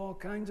addicted to all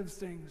kinds of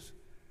things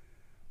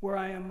where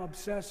I am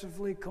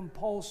obsessively,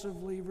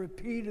 compulsively,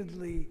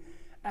 repeatedly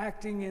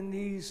acting in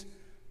these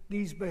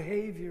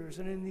behaviors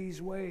and in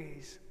these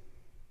ways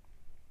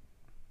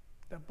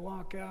that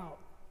block out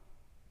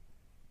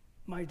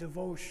my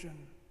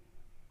devotion,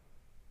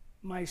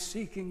 my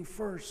seeking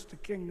first the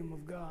kingdom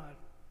of God.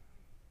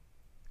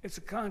 It's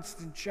a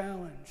constant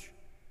challenge.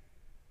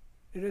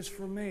 It is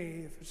for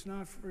me. If it's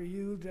not for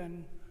you,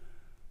 then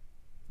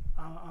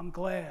I'm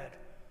glad.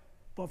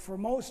 But for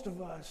most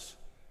of us,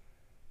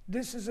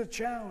 this is a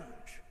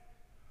challenge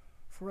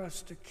for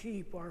us to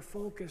keep our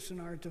focus and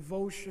our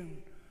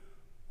devotion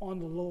on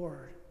the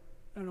Lord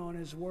and on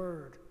His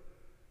Word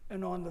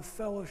and on the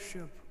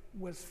fellowship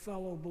with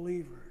fellow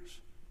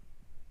believers.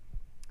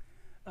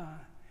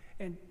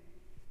 And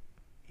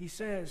he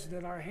says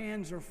that our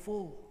hands are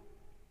full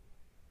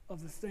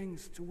of the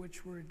things to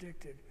which we're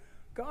addicted.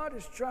 God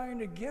is trying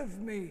to give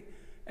me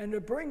and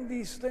to bring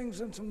these things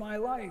into my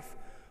life,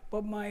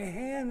 but my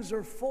hands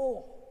are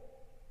full.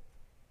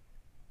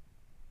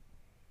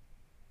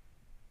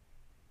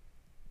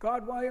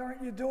 God, why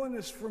aren't you doing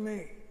this for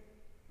me?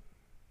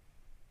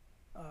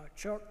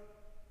 Chuck,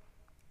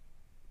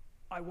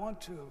 I want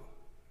to.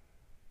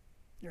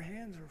 Your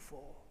hands are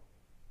full.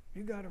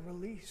 You got to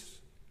release.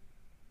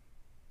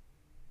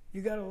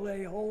 You got to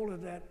lay hold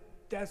of that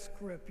death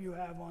grip you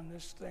have on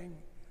this thing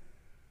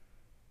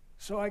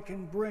so I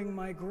can bring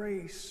my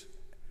grace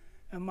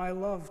and my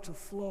love to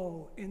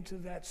flow into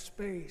that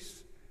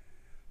space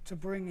to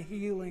bring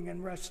healing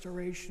and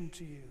restoration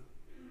to you.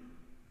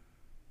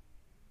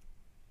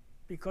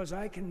 Because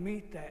I can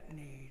meet that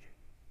need.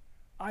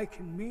 I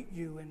can meet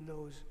you in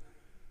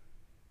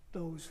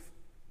those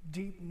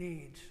deep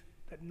needs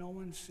that no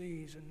one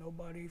sees and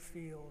nobody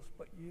feels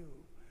but you.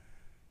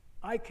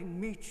 I can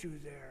meet you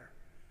there,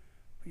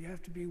 but you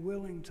have to be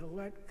willing to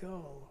let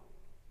go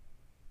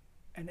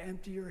and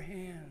empty your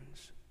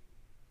hands.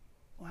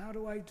 Well, how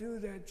do I do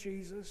that,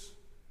 Jesus?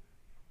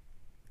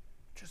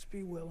 Just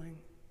be willing.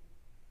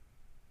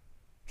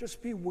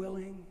 Just be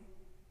willing.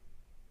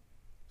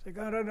 Say,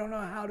 God, I don't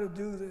know how to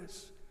do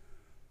this,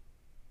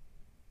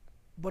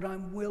 but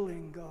I'm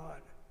willing,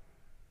 God.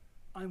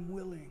 I'm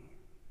willing.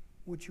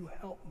 Would you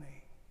help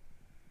me?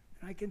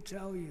 And I can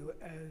tell you,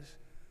 as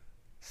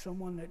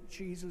someone that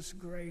Jesus'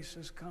 grace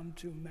has come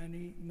to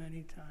many,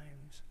 many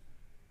times,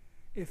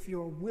 if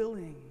you're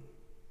willing,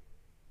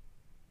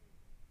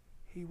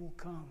 He will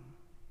come.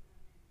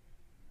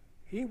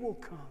 He will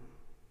come.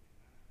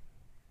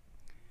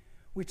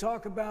 We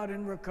talk about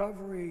in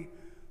recovery,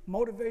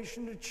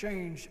 motivation to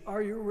change.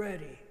 Are you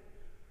ready?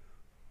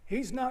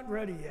 He's not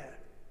ready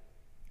yet.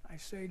 I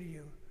say to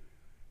you,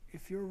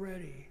 if you're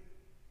ready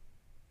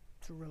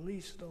to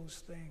release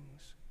those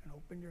things and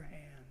open your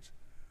hands,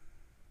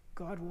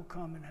 God will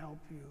come and help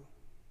you.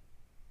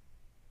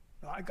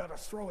 I got to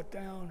throw it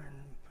down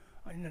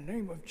and in the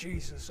name of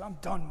Jesus, I'm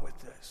done with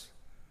this.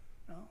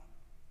 No.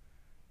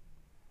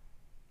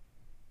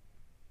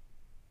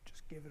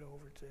 Just give it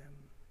over to Him.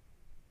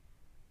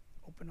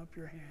 Open up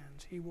your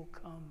hands. He will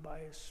come by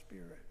His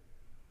Spirit,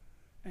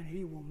 and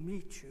He will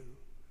meet you.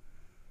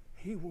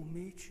 He will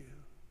meet you.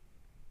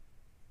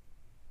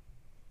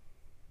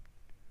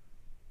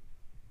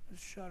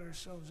 Let's shut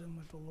ourselves in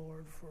with the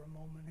Lord for a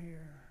moment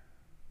here.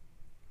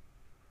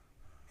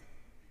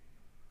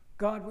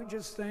 God, we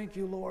just thank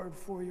you, Lord,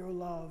 for your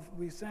love.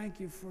 We thank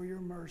you for your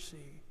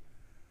mercy.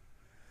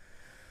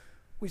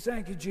 We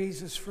thank you,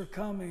 Jesus, for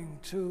coming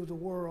to the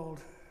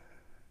world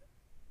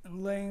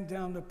and laying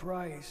down the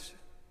price.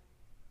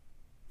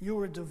 You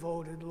were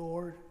devoted,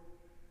 Lord.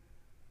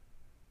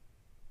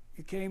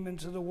 You came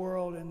into the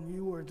world and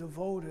you were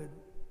devoted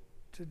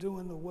to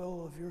doing the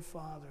will of your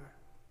Father.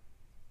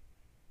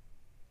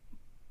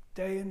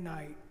 Day and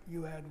night,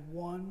 you had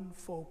one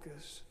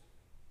focus: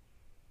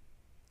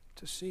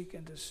 to seek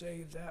and to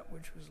save that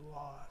which was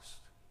lost.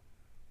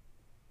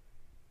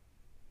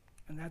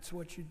 And that's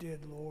what you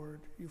did,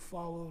 Lord. You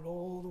followed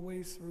all the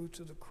way through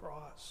to the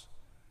cross.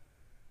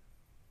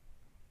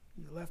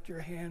 You left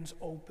your hands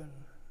open.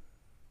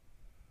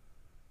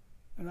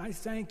 And I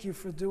thank you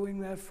for doing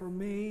that for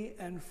me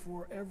and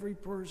for every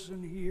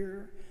person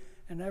here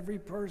and every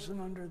person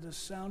under the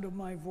sound of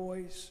my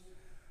voice.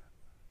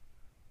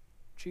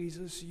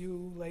 Jesus,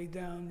 you laid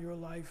down your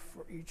life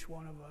for each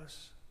one of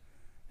us.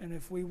 And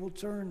if we will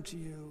turn to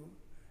you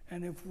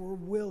And if we're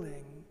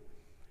willing,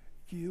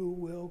 you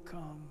will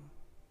come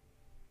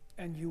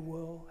and you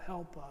will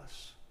help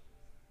us.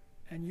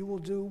 And you will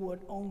do what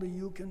only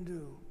you can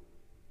do.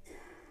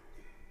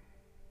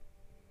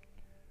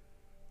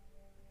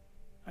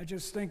 I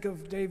just think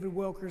of David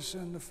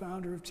Wilkerson, the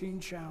founder of Teen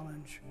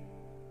Challenge,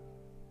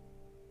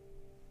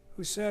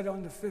 who said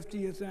on the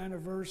 50th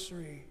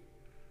anniversary,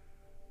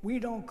 we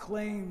don't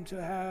claim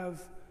to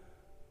have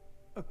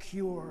a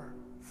cure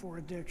for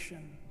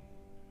addiction.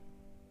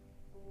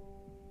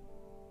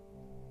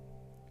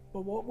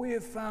 But what we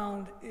have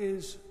found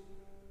is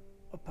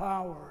a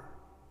power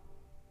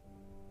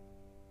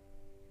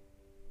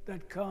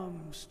that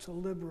comes to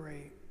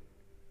liberate,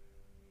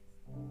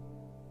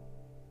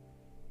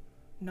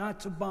 not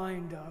to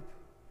bind up,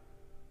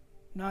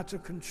 not to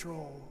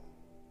control,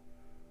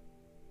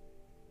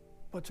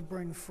 but to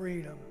bring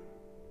freedom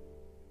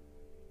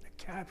that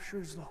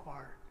captures the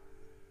heart.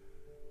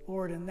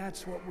 Lord, and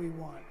that's what we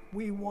want.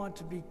 We want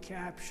to be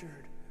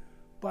captured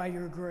by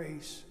your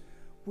grace.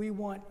 We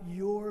want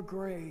your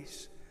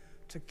grace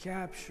to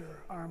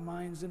capture our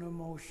minds and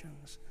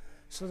emotions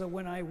so that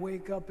when I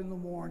wake up in the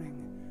morning,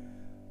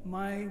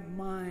 my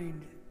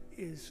mind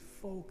is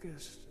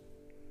focused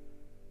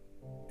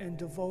and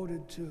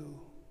devoted to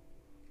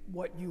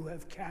what you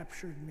have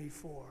captured me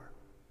for.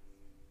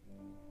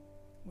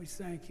 We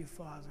thank you,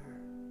 Father.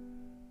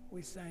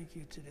 We thank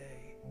you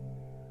today.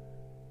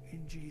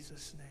 In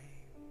Jesus'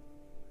 name,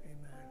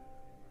 amen.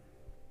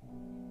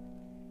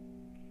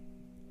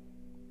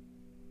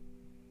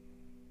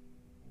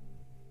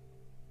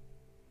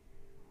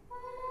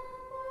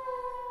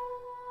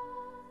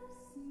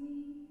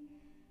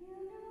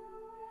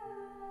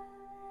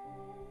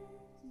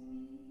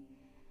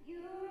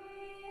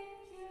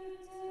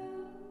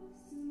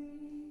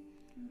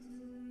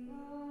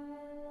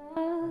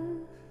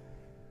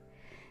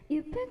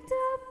 You picked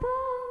up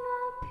all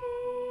my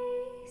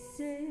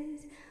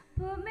pieces,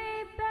 put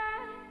me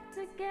back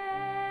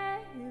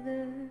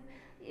together.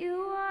 You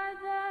are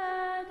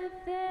the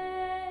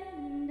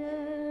defender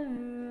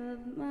of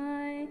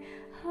my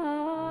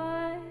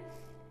heart.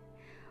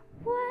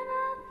 When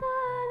I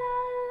thought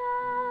I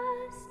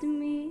lost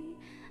me,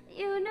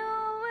 you knew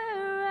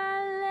where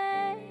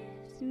I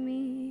left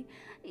me.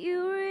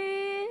 You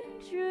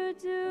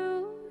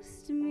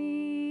reintroduced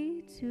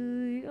me to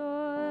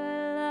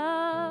your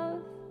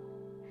love.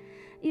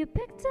 You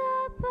picked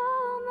up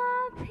all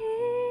my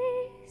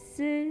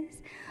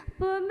pieces,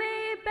 put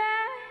me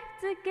back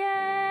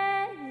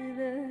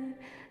together.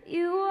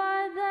 You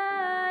are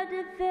the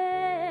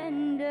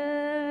defender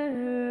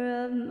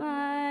of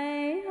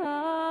my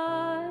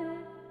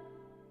heart.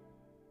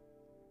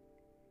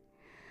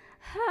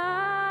 Hallelujah,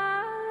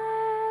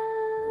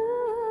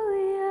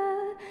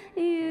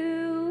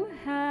 you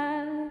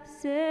have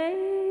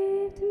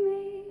saved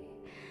me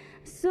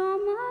so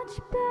much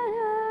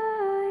better.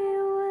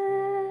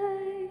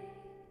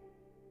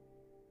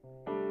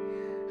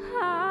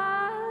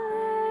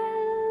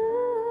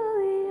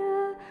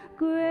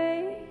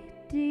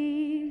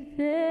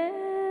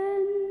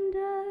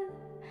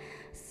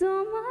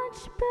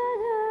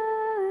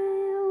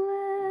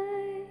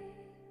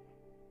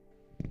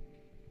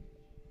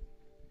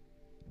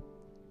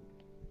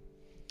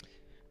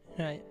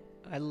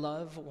 I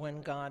love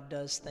when God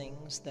does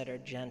things that are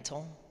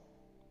gentle,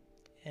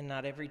 and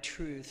not every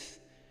truth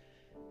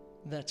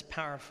that's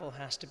powerful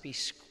has to be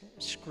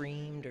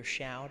screamed or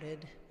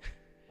shouted.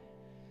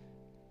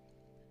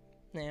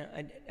 Now,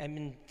 I've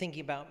been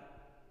thinking about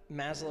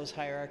Maslow's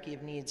hierarchy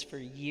of needs for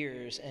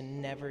years and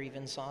never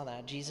even saw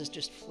that. Jesus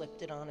just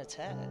flipped it on its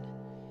head.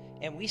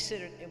 And we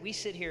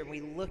sit here and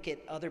we look at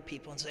other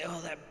people and say,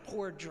 oh, that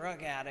poor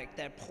drug addict,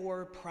 that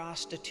poor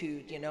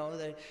prostitute,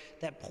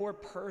 that poor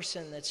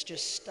person that's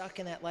just stuck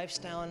in that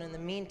lifestyle. And in the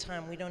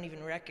meantime, we don't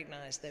even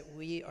recognize that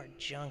we are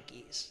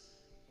junkies.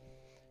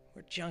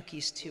 We're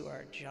junkies to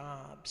our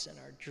jobs and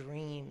our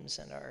dreams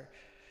and our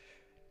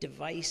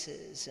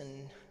devices.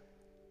 And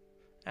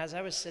as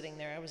I was sitting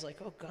there, I was like,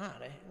 oh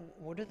God,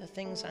 what are the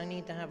things I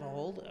need to have a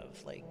hold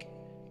of? Like,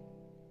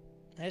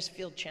 I just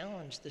feel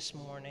challenged this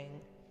morning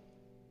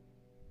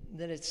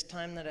that it's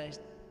time that I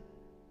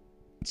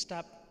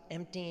stop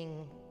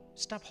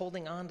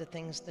holding on to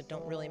things that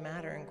don't really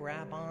matter and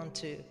grab on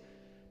to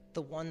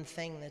the one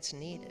thing that's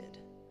needed.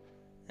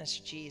 That's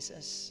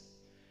Jesus.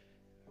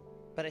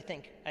 But I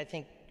think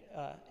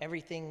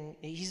everything,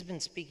 he's been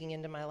speaking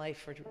into my life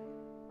for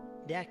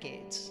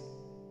decades.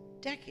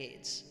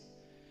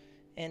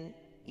 And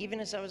even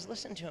as I was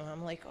listening to him,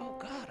 I'm like, oh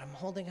God, I'm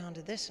holding on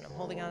to this and I'm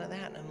holding on to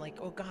that. And I'm like,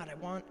 oh God, I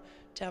want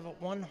to have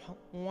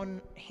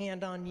one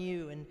hand on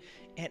you, and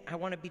I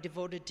want to be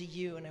devoted to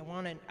you, and I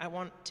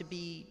want to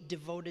be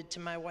devoted to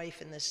my wife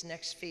in this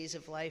next phase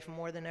of life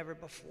more than ever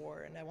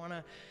before. And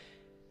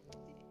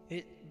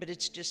but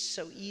it's just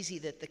so easy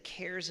that the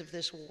cares of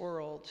this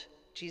world,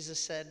 Jesus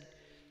said,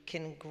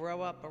 can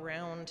grow up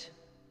around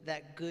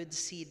that good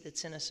seed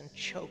that's in us and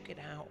choke it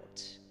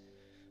out.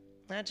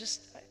 And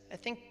I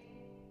think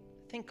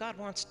God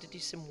wants to do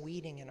some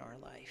weeding in our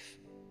life.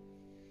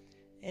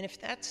 And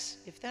if that's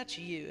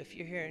you, if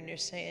you're here and you're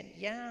saying,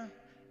 yeah,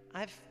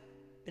 I've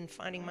been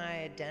finding my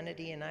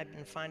identity, and I've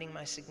been finding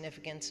my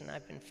significance, and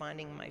I've been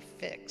finding my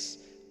fix.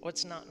 Well,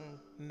 it's not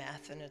in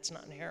meth and it's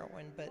not in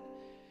heroin, but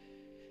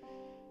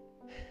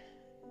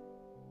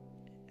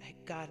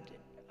God,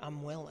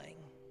 I'm willing.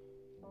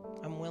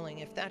 I'm willing.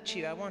 If that's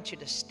you, I want you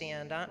to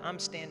stand. I'm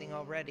standing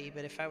already,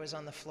 but if I was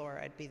on the floor,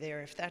 I'd be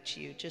there. If that's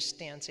you, just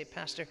stand. Say,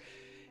 Pastor,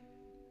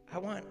 I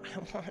want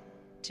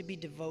to be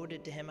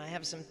devoted to him. I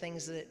have some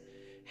things that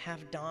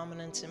have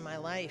dominance in my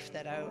life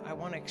that I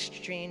want to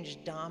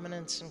exchange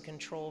dominance and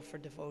control for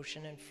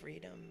devotion and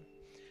freedom.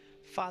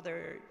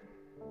 Father,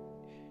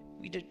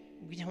 we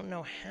don't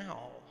know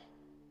how.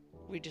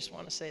 We just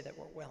want to say that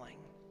we're willing.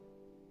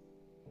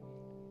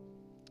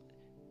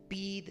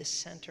 Be the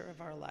center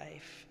of our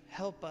life.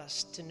 Help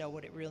us to know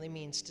what it really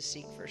means to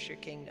seek first your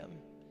kingdom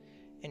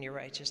and your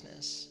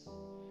righteousness,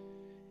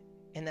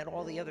 and that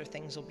all the other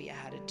things will be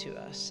added to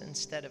us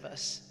instead of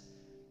us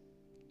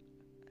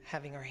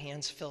having our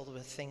hands filled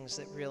with things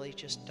that really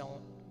just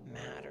don't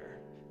matter.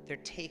 They're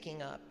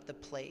taking up the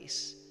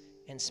place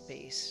and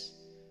space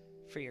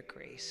for your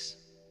grace.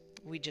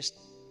 We just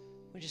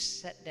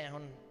set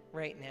down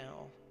right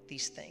now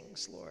these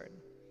things, Lord.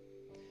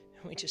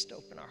 We just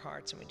open our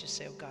hearts and we just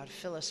say, oh God,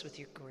 fill us with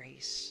your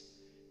grace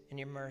and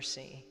your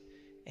mercy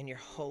and your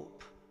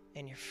hope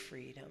and your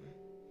freedom.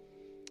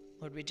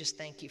 Lord, we just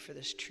thank you for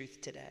this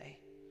truth today.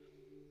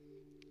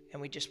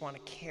 And we just want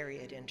to carry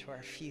it into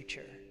our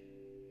future,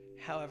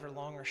 however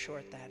long or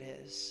short that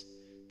is,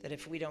 that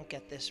if we don't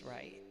get this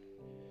right,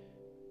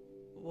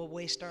 we'll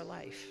waste our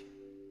life.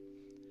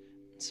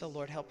 So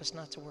Lord, help us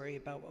not to worry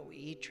about what we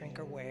eat, drink,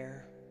 or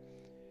wear,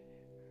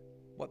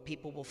 what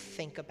people will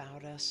think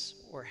about us,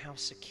 or how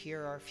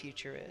secure our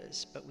future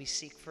is, but we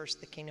seek first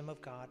the kingdom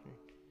of God and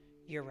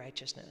your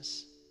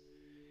righteousness,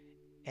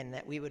 and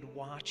that we would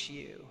watch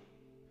you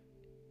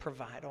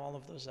provide all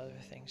of those other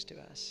things to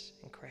us.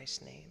 In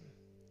Christ's name,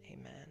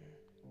 amen.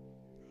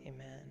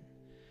 Amen.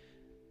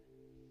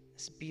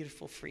 It's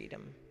beautiful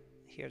freedom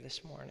here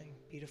this morning,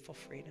 beautiful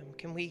freedom.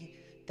 Can we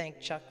thank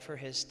Chuck for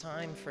his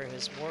time, for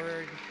his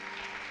word?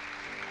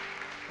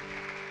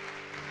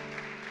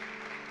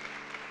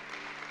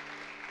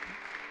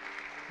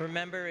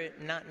 Remember,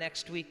 not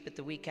next week, but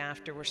the week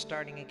after, we're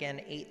starting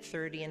again,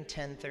 8:30 and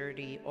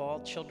 10:30. All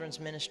children's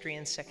ministry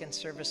and second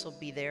service will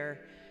be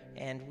there.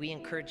 And we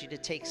encourage you to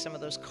take some of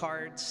those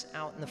cards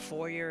out in the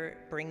foyer,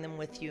 bring them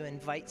with you,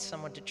 invite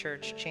someone to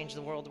church, change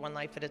the world one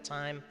life at a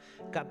time.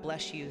 God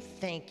bless you.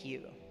 Thank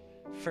you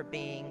for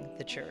being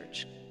the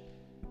church.